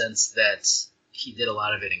 in the sense that he did a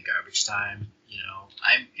lot of it in garbage time.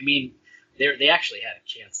 I mean, they actually had a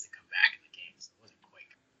chance to come back in the game, so it wasn't quite.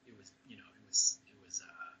 It was,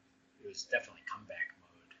 it was definitely comeback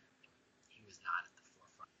mode. He was not at the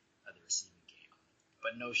forefront of the receiving game,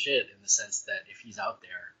 but no shit in the sense that if he's out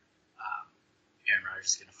there, Aaron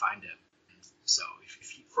Rodgers is going to find him. And so if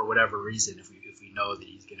he, for whatever reason, if we know that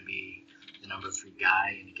he's going to be the number 3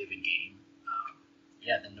 guy in a given game,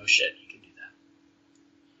 then no shit, you can do that.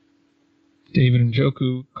 David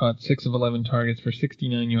Njoku caught 6 of 11 targets for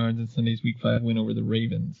 69 yards in Sunday's Week 5 win over the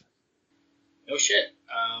Ravens. No shit.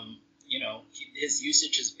 His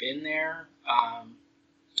usage has been there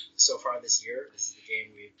so far this year. This is the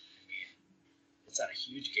game it's not a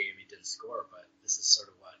huge game. He didn't score, but this is sort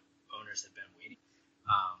of what owners have been waiting.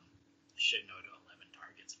 Should know to 11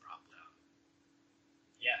 targets probably.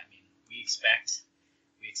 We expect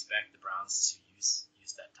the Browns to use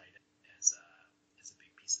that tight end as a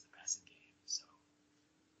big piece of the passing game. So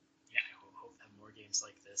I hope to have more games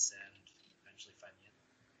like this and eventually find the end.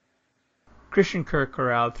 Christian Kirk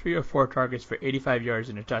corralled 3 or 4 targets for 85 yards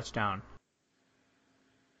and a touchdown.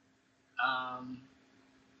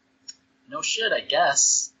 No shit, I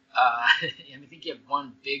guess. I think he had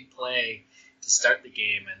one big play to start the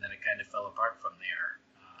game, and then it kind of fell apart from there.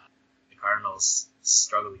 The Cardinals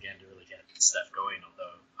struggled again to really get stuff going,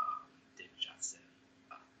 although David Johnson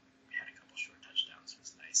had a couple short touchdowns,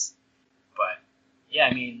 was nice. But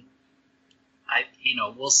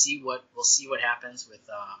we'll see what happens with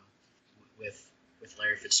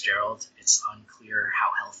Larry Fitzgerald. It's unclear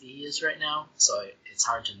how healthy he is right now, so it's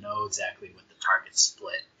hard to know exactly what the target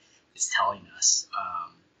split is telling us.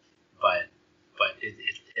 But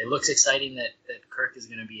it looks exciting that Kirk is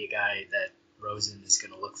going to be a guy that Rosen is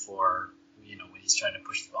going to look for, when he's trying to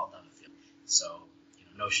push the ball down the field. So,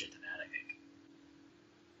 no shit to that, I think.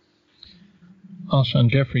 Alshon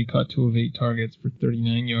Jeffrey caught 2 of 8 targets for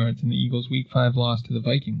 39 yards in the Eagles' Week 5 loss to the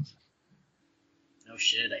Vikings. No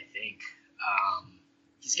shit, I think.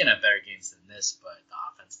 He's going to have better games than this, but the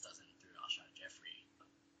offense doesn't through Alshon Jeffrey.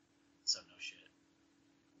 So no shit.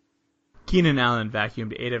 Keenan Allen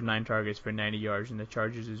vacuumed 8 of 9 targets for 90 yards in the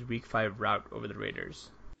Chargers' Week 5 rout over the Raiders.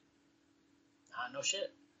 No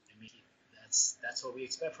shit. That's what we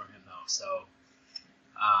expect from him, though. So,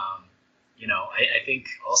 I think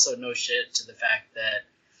also no shit to the fact that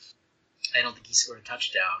I don't think he scored a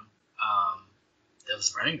touchdown.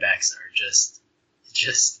 Those running backs are just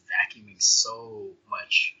vacuuming so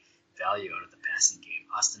much value out of the passing game.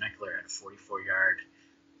 Austin Eckler had a 44-yard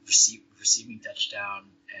receiving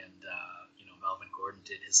touchdown, and Melvin Gordon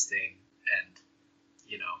did his thing, and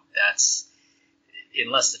that's,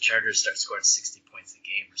 unless the Chargers start scoring 60 points a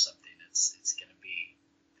game or something, it's going to be,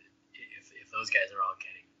 if those guys are all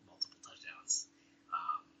getting multiple touchdowns,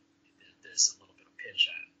 there's a little bit of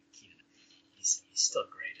pinch on Keenan. He's still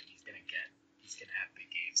great, and he's going to have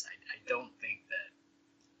big games. I don't think that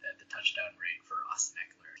the touchdown rate for Austin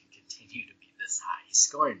Eckler can continue to be this high. He's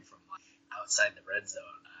scoring from outside the red zone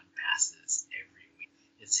on passes every week.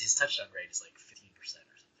 His touchdown rate is like 15% or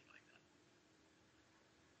something like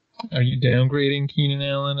that. Are you downgrading Keenan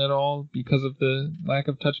Allen at all because of the lack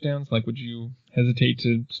of touchdowns? Like, would you hesitate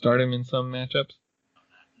to start him in some matchups? No,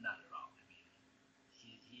 not at all. I mean,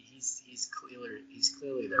 he's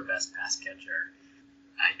clearly their best pass catcher.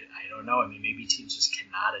 I don't know. I mean, maybe teams just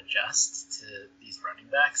cannot adjust to these running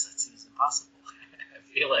backs. That seems impossible. I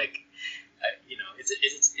feel like,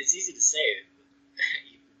 it's easy to say,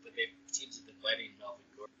 but teams have been letting Melvin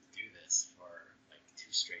Gordon do this for like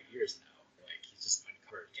 2 straight years now. Like, he's just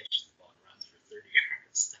uncovered, catches the ball and runs for 30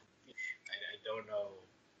 yards. I don't know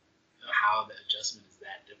how the adjustment is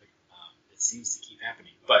that difficult. It seems to keep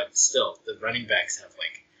happening, but still, the running backs have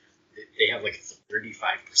they have 35%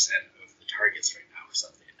 of the targets right now or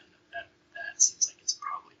something, and that seems like it's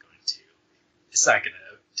probably going to. It's not going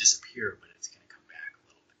to disappear, but it's going to come back a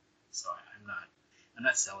little bit. So I'm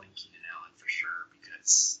not selling Keenan Allen for sure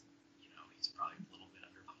because he's probably a little bit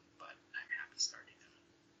underwhelmed, but I'm happy starting him.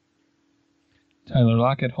 Tyler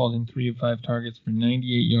Lockett hauled in 3 of 5 targets for 98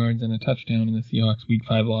 yards and a touchdown in the Seahawks' Week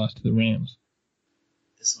 5 loss to the Rams.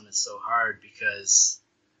 This one is so hard because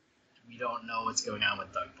we don't know what's going on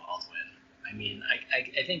with Doug Baldwin. I mean,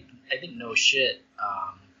 I think no shit.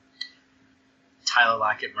 Tyler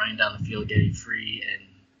Lockett running down the field, getting free, and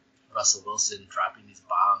Russell Wilson dropping these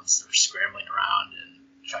bombs or scrambling around and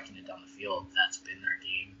chucking it down the field. That's been their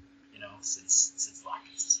game, since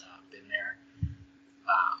Lockett's been there.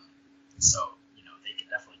 So they can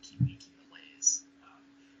definitely keep making the plays.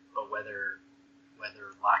 But whether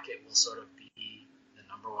Lockett will will sort of be the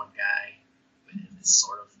number one guy, but it's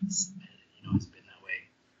sort of, it's been that way,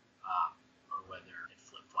 or whether it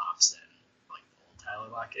flip-flops and like the old Tyler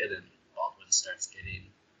Lockett and Baldwin starts getting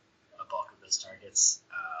a bulk of those targets.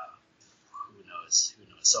 Who knows?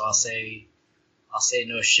 So I'll say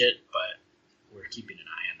no shit, but we're keeping an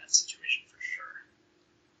eye on that situation for sure.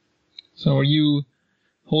 So are you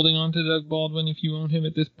holding on to Doug Baldwin if you own him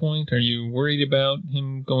at this point? Are you worried about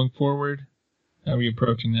him going forward? How are you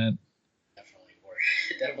approaching that?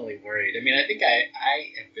 Definitely worried. I mean, I think I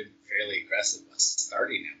have been fairly aggressive with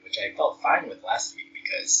starting him, which I felt fine with last week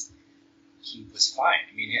because he was fine.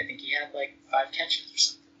 I mean, I think he had like 5 catches or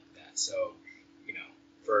something like that. So,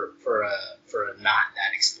 for a not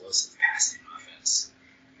that explosive passing offense,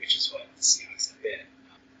 which is what the Seahawks have been,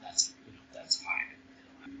 that's fine.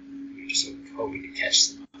 We're just hoping to catch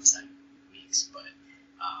some outside weeks, but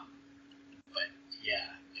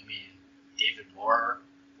yeah, I mean, David Moore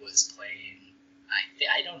was playing.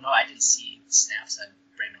 I don't know. I didn't see snaps on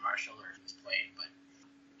Brandon Marshall or if he was playing, but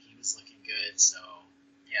he was looking good. So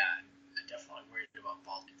yeah, I'm definitely worried about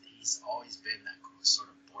Baldwin. He's always been that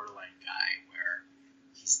sort of borderline guy where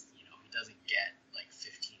he's he doesn't get like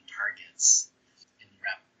 15 targets and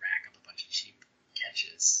rack up a bunch of cheap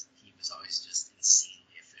catches. He was always just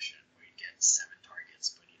insanely efficient, where he'd get 7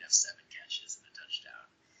 targets, but he'd have 7 catches and a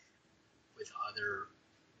touchdown. With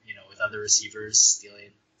other receivers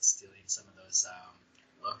stealing some of those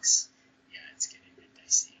looks, yeah, it's getting a bit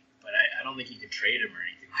dicey. But I don't think you can trade him or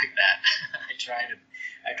anything like that. I tried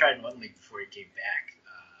in one league before he came back.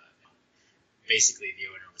 Basically,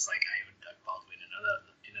 the owner was like, I own Doug Baldwin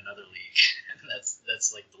in another league, and that's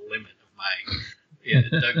like the limit of my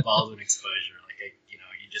the Doug Baldwin exposure. Like you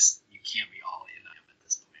can't be all in on him at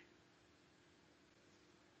this point.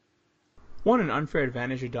 Want an unfair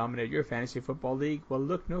advantage to dominate your fantasy football league? Well,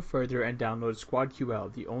 look no further and download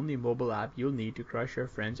SquadQL, the only mobile app you'll need to crush your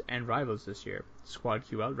friends and rivals this year.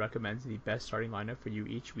 SquadQL recommends the best starting lineup for you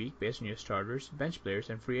each week based on your starters, bench players,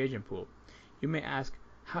 and free agent pool. You may ask,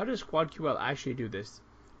 how does SquadQL actually do this?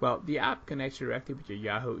 Well, the app connects directly with your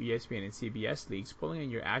Yahoo, ESPN, and CBS leagues, pulling in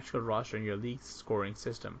your actual roster and your league's scoring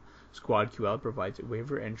system. SquadQL provides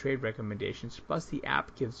waiver and trade recommendations, plus the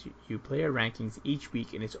app gives you player rankings each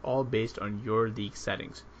week, and it's all based on your league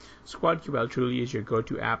settings. SquadQL truly is your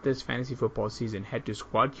go-to app this fantasy football season. Head to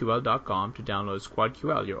squadql.com to download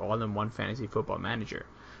SquadQL, your all-in-one fantasy football manager.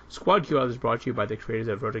 SquadQL is brought to you by the creators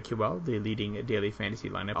of RotoQL, the leading daily fantasy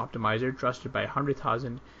lineup optimizer trusted by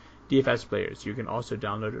 100,000 DFS players. You can also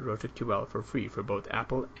download RotoQL for free for both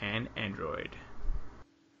Apple and Android.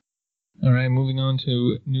 All right, moving on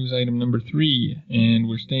to news item number 3, and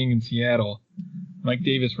we're staying in Seattle. Mike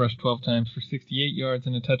Davis rushed 12 times for 68 yards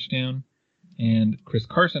and a touchdown, and Chris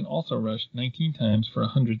Carson also rushed 19 times for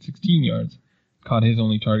 116 yards, caught his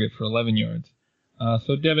only target for 11 yards.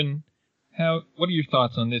 So Devin, what are your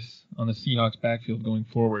thoughts on the Seahawks backfield going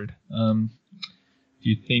forward? Do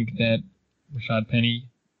you think that Rashad Penny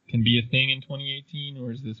can be a thing in 2018,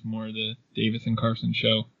 or is this more the Davis and Carson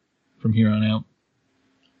show from here on out?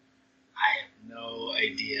 I have no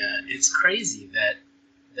idea. It's crazy that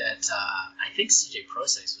I think CJ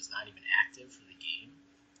Prosise was not even active for the game.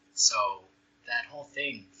 So that whole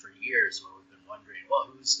thing for years where we've been wondering,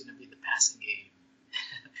 well, who's going to be the passing game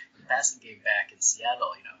back in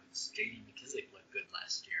Seattle? J.D. McKissick looked good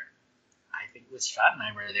last year. I think with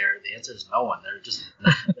Schottenheimer there, the answer is no one. They're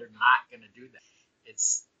not going to do that.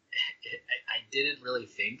 I didn't really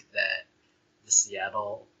think that the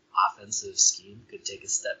Seattle offensive scheme could take a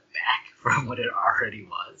step back from what it already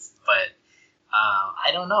was, but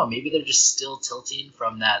I don't know. Maybe they're just still tilting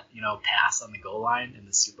from that, pass on the goal line in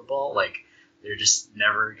the Super Bowl. Like they're just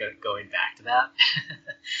never going back to that,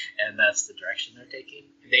 and that's the direction they're taking.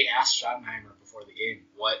 They asked Schottenheimer before the game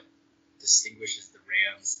what distinguishes the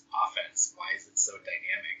Rams' offense. Why is it so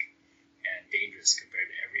dynamic and dangerous compared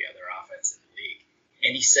to every other offense in the league?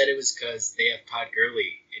 And he said it was because they have Todd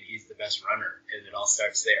Gurley, and he's the best runner, and it all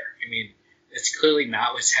starts there. I mean, it's clearly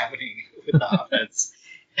not what's happening with the offense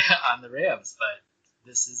on the Rams, but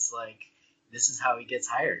this is how he gets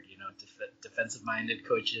hired. Defensive-minded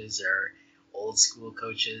coaches or old-school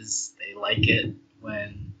coaches, they like it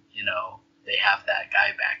when, they have that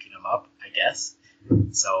guy backing them up, I guess.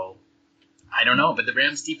 So, I don't know, but the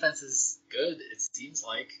Rams' defense is good. It seems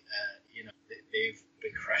like, they've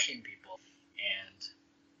been crushing people. And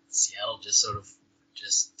Seattle just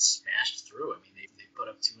smashed through. I mean, they put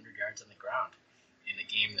up 200 yards on the ground in a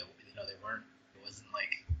game that it wasn't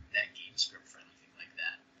like that game script for anything like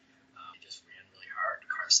that. They just ran really hard.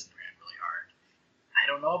 Carson ran really hard. I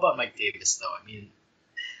don't know about Mike Davis though. I mean,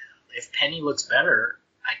 if Penny looks better,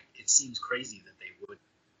 it seems crazy that they would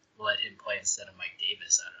let him play instead of Mike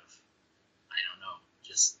Davis out of, I don't know,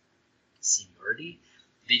 just seniority.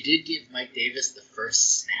 They did give Mike Davis the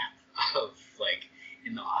first snap of, like,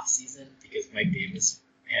 in the off season, because Mike Davis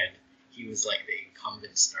he was like the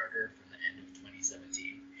incumbent starter from the end of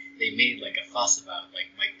 2017. They made like a fuss about like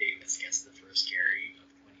Mike Davis gets the first carry of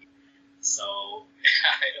 20. So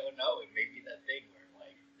I don't know. It may be that thing where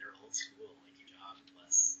like they're old school, like your job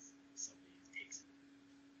unless somebody takes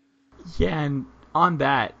it. Yeah, and on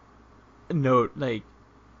that note, like,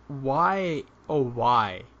 why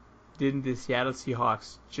didn't the Seattle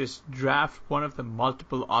Seahawks just draft one of the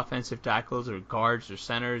multiple offensive tackles or guards or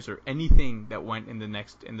centers or anything that went in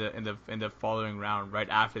the following round right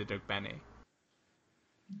after they took Bene?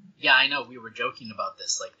 Yeah, I know. We were joking about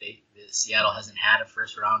this. Like, Seattle hasn't had a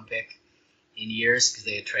first round pick in years because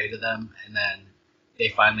they had traded them, and then they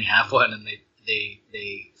finally have one, and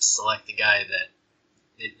they select the guy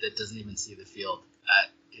that doesn't even see the field.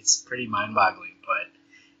 It's pretty mind boggling, but.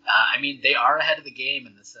 I mean, they are ahead of the game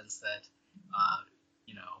in the sense that,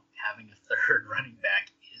 having a third running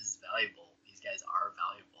back is valuable. These guys are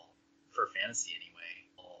valuable for fantasy anyway.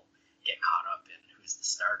 We'll get caught up in who's the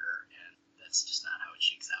starter, and that's just not how it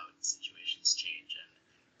shakes out. Situations change, and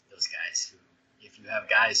those guys who, if you have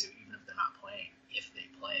guys who, even if they're not playing, if they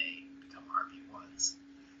play, become RB1s,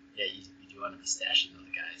 yeah, you do want to be stashing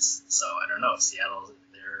those guys. So, I don't know. Seattle,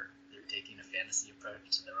 they're taking a fantasy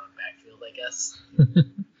approach to their own backfield, I guess.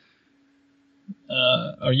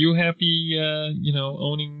 Are you happy,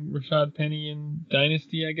 owning Rashad Penny in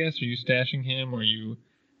Dynasty, I guess? Are you stashing him, or are you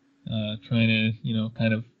trying to,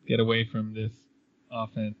 kind of get away from this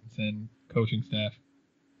offense and coaching staff?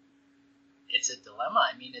 It's a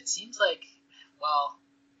dilemma. I mean, it seems like, well,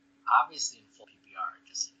 obviously in full PPR, it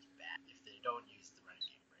just seems bad. If they don't use the running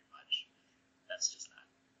game very much, that's just not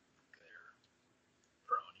good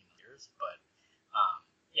for owning players. But,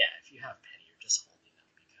 yeah, if you have Penny, you're just holding them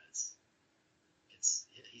because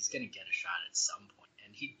he's going to get a shot at some point.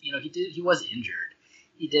 And he was injured.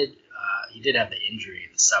 He did have the injury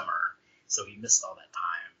in the summer, so he missed all that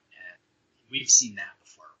time. And we've seen that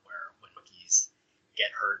before, where when rookies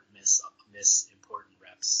get hurt, miss important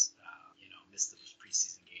reps, miss those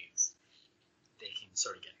preseason games, they can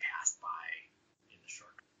sort of get passed by in the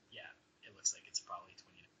short term. Yeah, it looks like it's probably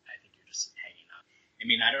 20. I think you're just hanging up. I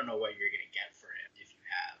mean, I don't know what you're going to get for him if you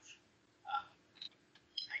have.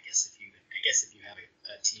 I guess if you have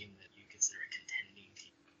a team that you consider a contending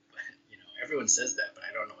team, but everyone says that, but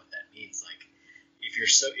I don't know what that means. Like, if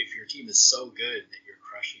your team is so good that you're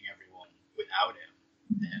crushing everyone without him,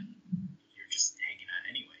 then you're just hanging on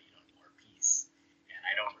anyway. You don't need more piece, and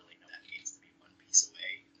I don't really know what that means to be one piece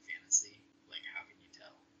away in fantasy. Like, how can you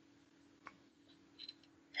tell?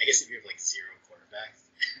 I guess if you have like zero quarterbacks,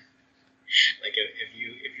 like if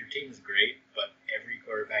your team is great, but every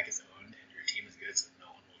quarterback is owned and your team is good, so no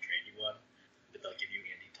one will trade you one, but they'll give you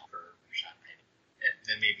Andy Dalton for Rashad Penny, and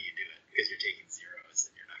then maybe you do it because you're taking zeros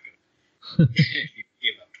and you're not going to. If you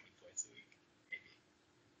give up 20 points a week, maybe.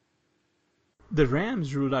 The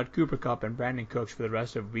Rams ruled out Cooper Kupp and Brandon Cooks for the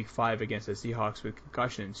rest of Week 5 against the Seahawks with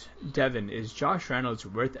concussions. Devin, is Josh Reynolds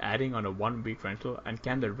worth adding on a 1-week rental, and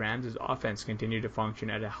can the Rams' offense continue to function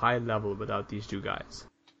at a high level without these two guys?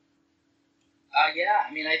 Yeah,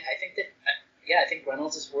 I mean, I think that I think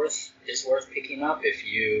Reynolds is worth picking up if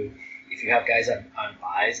you have guys on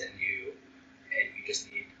buys and you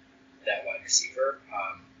just need that wide receiver.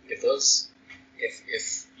 If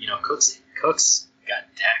Cooks got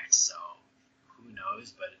decked, so who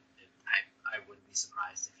knows? But I wouldn't be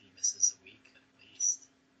surprised if he misses a week at least.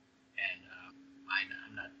 And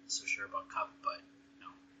I'm not so sure about Kupp, but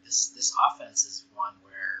this offense is one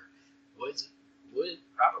where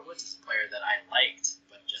Robert Woods is a player that I liked,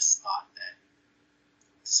 but just thought that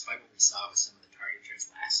despite what we saw with some of the target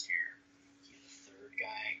shares last year, he was the third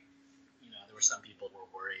guy. There were some people who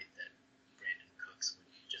were worried that Brandon Cooks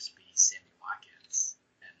would just be Sammy Watkins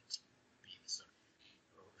and be the sort of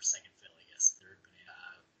second fiddle, I guess, third.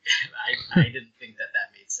 I didn't think that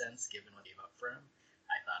made sense given what he gave up for him.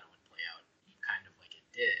 I thought it would play out kind of like it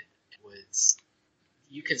did.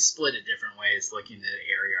 You can split it different ways, looking at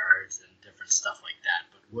air yards and different stuff like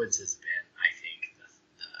that. But Woods has been, I think,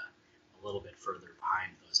 a little bit further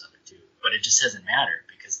behind those other two. But it just hasn't mattered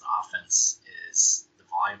because the offense the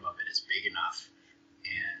volume of it is big enough,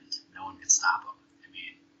 and no one can stop them. I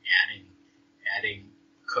mean, adding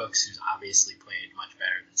Cooks, who's obviously played much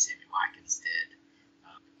better than Sammy Watkins did,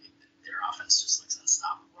 their offense just looks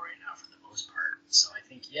unstoppable right now for the most part. So I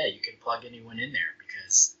think, yeah, you can plug anyone in there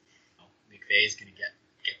because McVay is going to get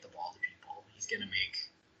the ball to people. He's going to make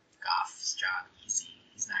Goff's job easy.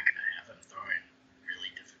 He's not going to have him throwing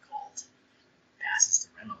really difficult passes to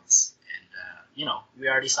Reynolds. we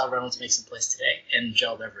already saw Reynolds make some plays today, and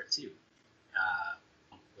Gerald Everett too.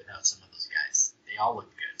 Without some of those guys, they all look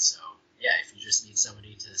good. So yeah, if you just need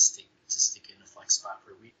somebody to stick in a flex spot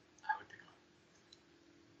for a week, I would pick him up.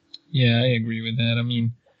 Yeah, I agree with that. I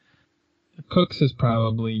mean, Cooks is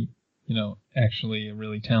probably, actually a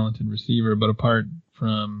really talented receiver, but apart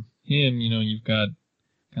from him, you've got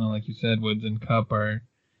kind of like you said, Woods and Kupp are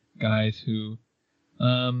guys who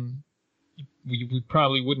we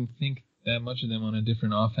probably wouldn't think that much of them on a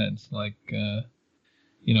different offense. Like,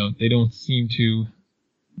 they don't seem to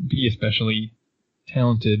be especially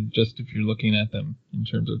talented just if you're looking at them in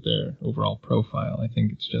terms of their overall profile. I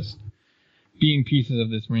think it's just being pieces of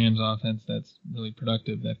this Rams offense that's really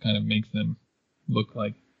productive that kind of makes them look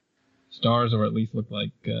like stars, or at least look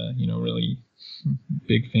like, really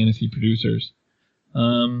big fantasy producers.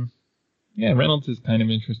 Reynolds is kind of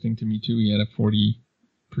interesting to me too. He had a 40%,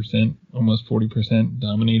 almost 40%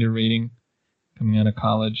 dominator rating coming out of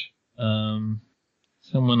college.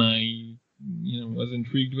 Someone I, was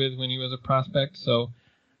intrigued with when he was a prospect. So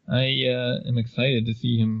I am excited to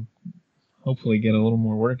see him hopefully get a little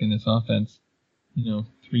more work in this offense. 3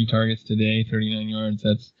 targets today, 39 yards.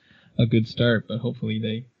 That's a good start, but hopefully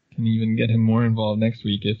they can even get him more involved next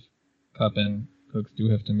week if Kupp and Cooks do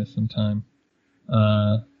have to miss some time.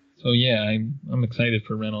 I'm excited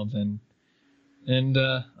for Reynolds and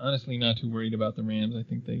honestly not too worried about the Rams. I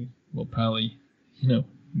think they will probably,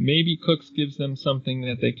 maybe Cooks gives them something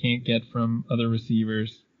that they can't get from other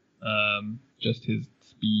receivers, just his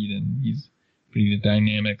speed, and he's pretty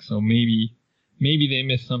dynamic. So maybe they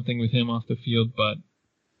miss something with him off the field, but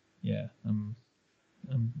yeah, I'm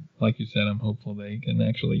like you said, I'm hopeful they can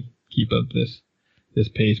actually keep up this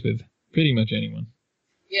pace with pretty much anyone.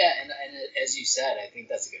 Yeah, and as you said, I think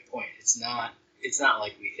that's a good point. It's not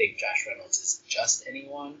like we think Josh Reynolds is just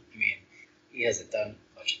anyone. I mean, he hasn't done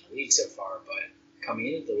much in the league so far, but coming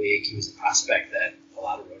into the league, he was a prospect that a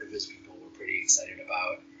lot of RotoViz people were pretty excited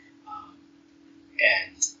about,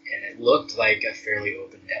 and it looked like a fairly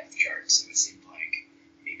open depth chart, so it seemed like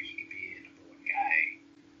maybe he could be a number 1 guy,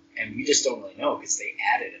 and we just don't really know because they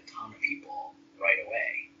added a ton of people right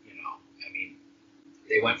away. I mean,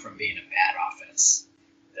 they went from being a bad offense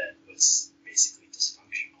that was basically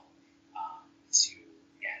dysfunctional to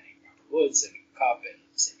adding Robert Woods and Kupp and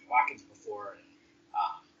Sammy Watkins before, and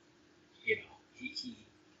he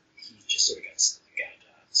just sort of got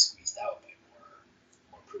squeezed out by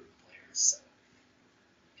more proven players. So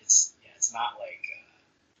it's not like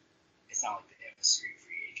they have a street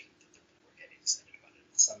free agent that we're getting excited about it.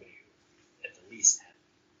 It's somebody who at the least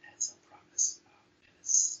had some promise and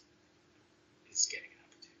is getting an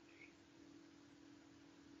opportunity.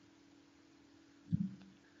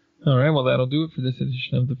 All right, well, that'll do it for this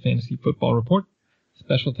edition of the Fantasy Football Report.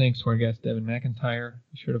 Special thanks to our guest, Devin McIntyre.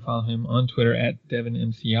 Be sure to follow him on Twitter at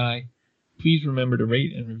DevinMCI. Please remember to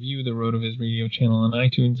rate and review the RotoViz Radio channel on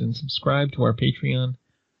iTunes and subscribe to our Patreon.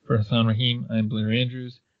 For Hassan Rahim, I'm Blair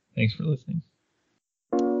Andrews. Thanks for listening.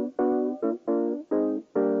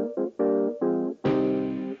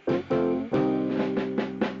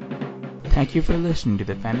 Thank you for listening to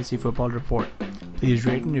the Fantasy Football Report. Please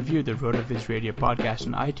rate and review the RotoViz Radio podcast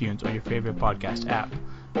on iTunes or your favorite podcast app.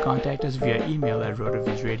 Contact us via email at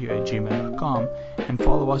rotovizradio@gmail.com and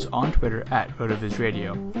follow us on Twitter at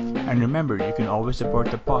rotovizradio. And remember, you can always support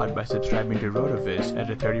the pod by subscribing to RotoViz at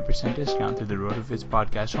a 30% discount through the RotoViz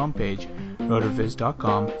podcast homepage,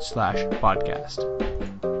 rotoviz.com/podcast.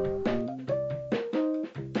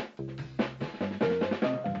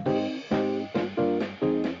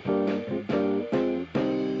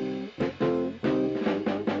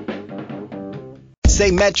 Say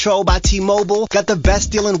Metro by T-Mobile got the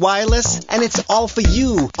best deal in wireless, and it's all for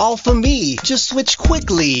you, all for me. Just switch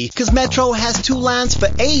quickly, cause Metro has 2 lines for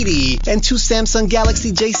 $80 and 2 Samsung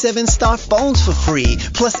Galaxy J7 Star phones for free,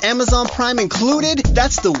 plus Amazon Prime included.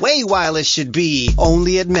 That's the way wireless should be,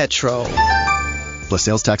 only at Metro. Plus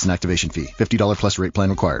sales tax and activation fee. $50 plus rate plan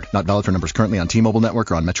required. Not valid for numbers currently on T-Mobile network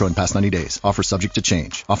or on Metro in past 90 days. Offer subject to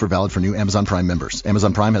change. Offer valid for new Amazon Prime members.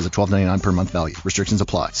 Amazon Prime has a $12.99 per month value. Restrictions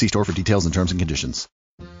apply. See store for details and terms and conditions.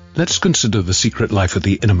 Let's consider the secret life of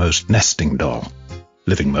the innermost nesting doll.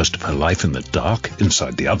 Living most of her life in the dark,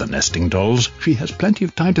 inside the other nesting dolls, she has plenty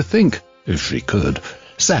of time to think, if she could.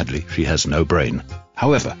 Sadly, she has no brain.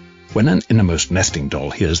 However, when an innermost nesting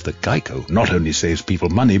doll hears that Geico not only saves people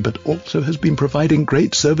money, but also has been providing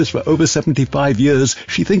great service for over 75 years,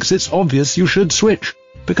 she thinks it's obvious you should switch.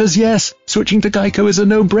 Because yes, switching to Geico is a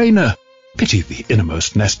no-brainer. Pity the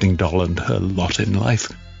innermost nesting doll and her lot in life.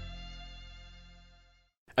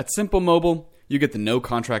 At Simple Mobile, you get the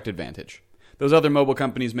no-contract advantage. Those other mobile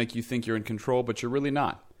companies make you think you're in control, but you're really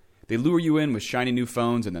not. They lure you in with shiny new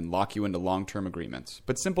phones and then lock you into long-term agreements.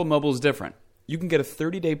 But Simple Mobile is different. You can get a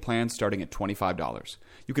 30-day plan starting at $25.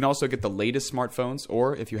 You can also get the latest smartphones,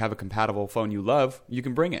 or if you have a compatible phone you love, you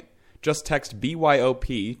can bring it. Just text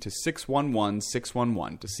BYOP to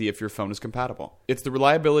 611-611 to see if your phone is compatible. It's the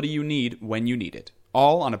reliability you need when you need it,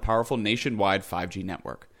 all on a powerful nationwide 5G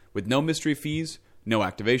network, with no mystery fees, no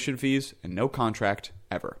activation fees, and no contract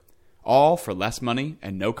ever. All for less money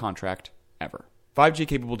and no contract ever. 5G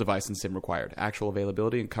capable device and SIM required. Actual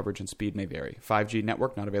availability and coverage and speed may vary. 5G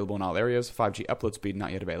network not available in all areas. 5G upload speed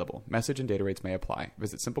not yet available. Message and data rates may apply.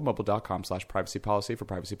 Visit simplemobile.com/privacypolicy for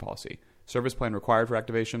privacy policy. Service plan required for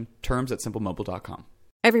activation. Terms at simplemobile.com.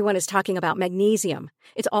 Everyone is talking about magnesium.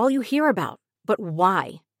 It's all you hear about. But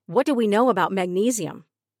why? What do we know about magnesium?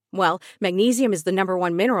 Well, magnesium is the number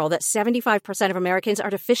one mineral that 75% of Americans are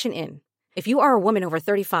deficient in. If you are a woman over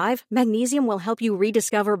 35, magnesium will help you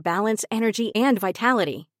rediscover balance, energy, and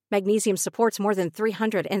vitality. Magnesium supports more than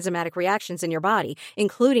 300 enzymatic reactions in your body,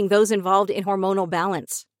 including those involved in hormonal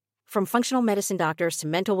balance. From functional medicine doctors to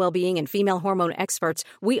mental well-being and female hormone experts,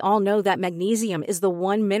 we all know that magnesium is the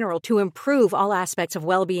one mineral to improve all aspects of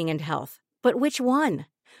well-being and health. But which one?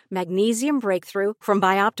 Magnesium Breakthrough from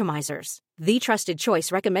Bioptimizers, the trusted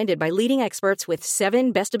choice recommended by leading experts with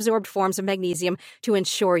 7 best-absorbed forms of magnesium to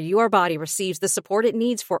ensure your body receives the support it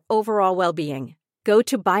needs for overall well-being. Go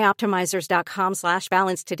to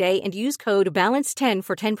bioptimizers.com/balance today and use code BALANCE10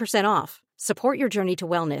 for 10% off. Support your journey to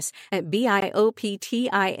wellness at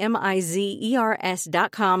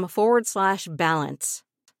bioptimizers.com/balance.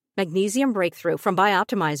 Magnesium Breakthrough from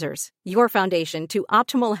Bioptimizers, your foundation to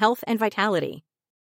optimal health and vitality.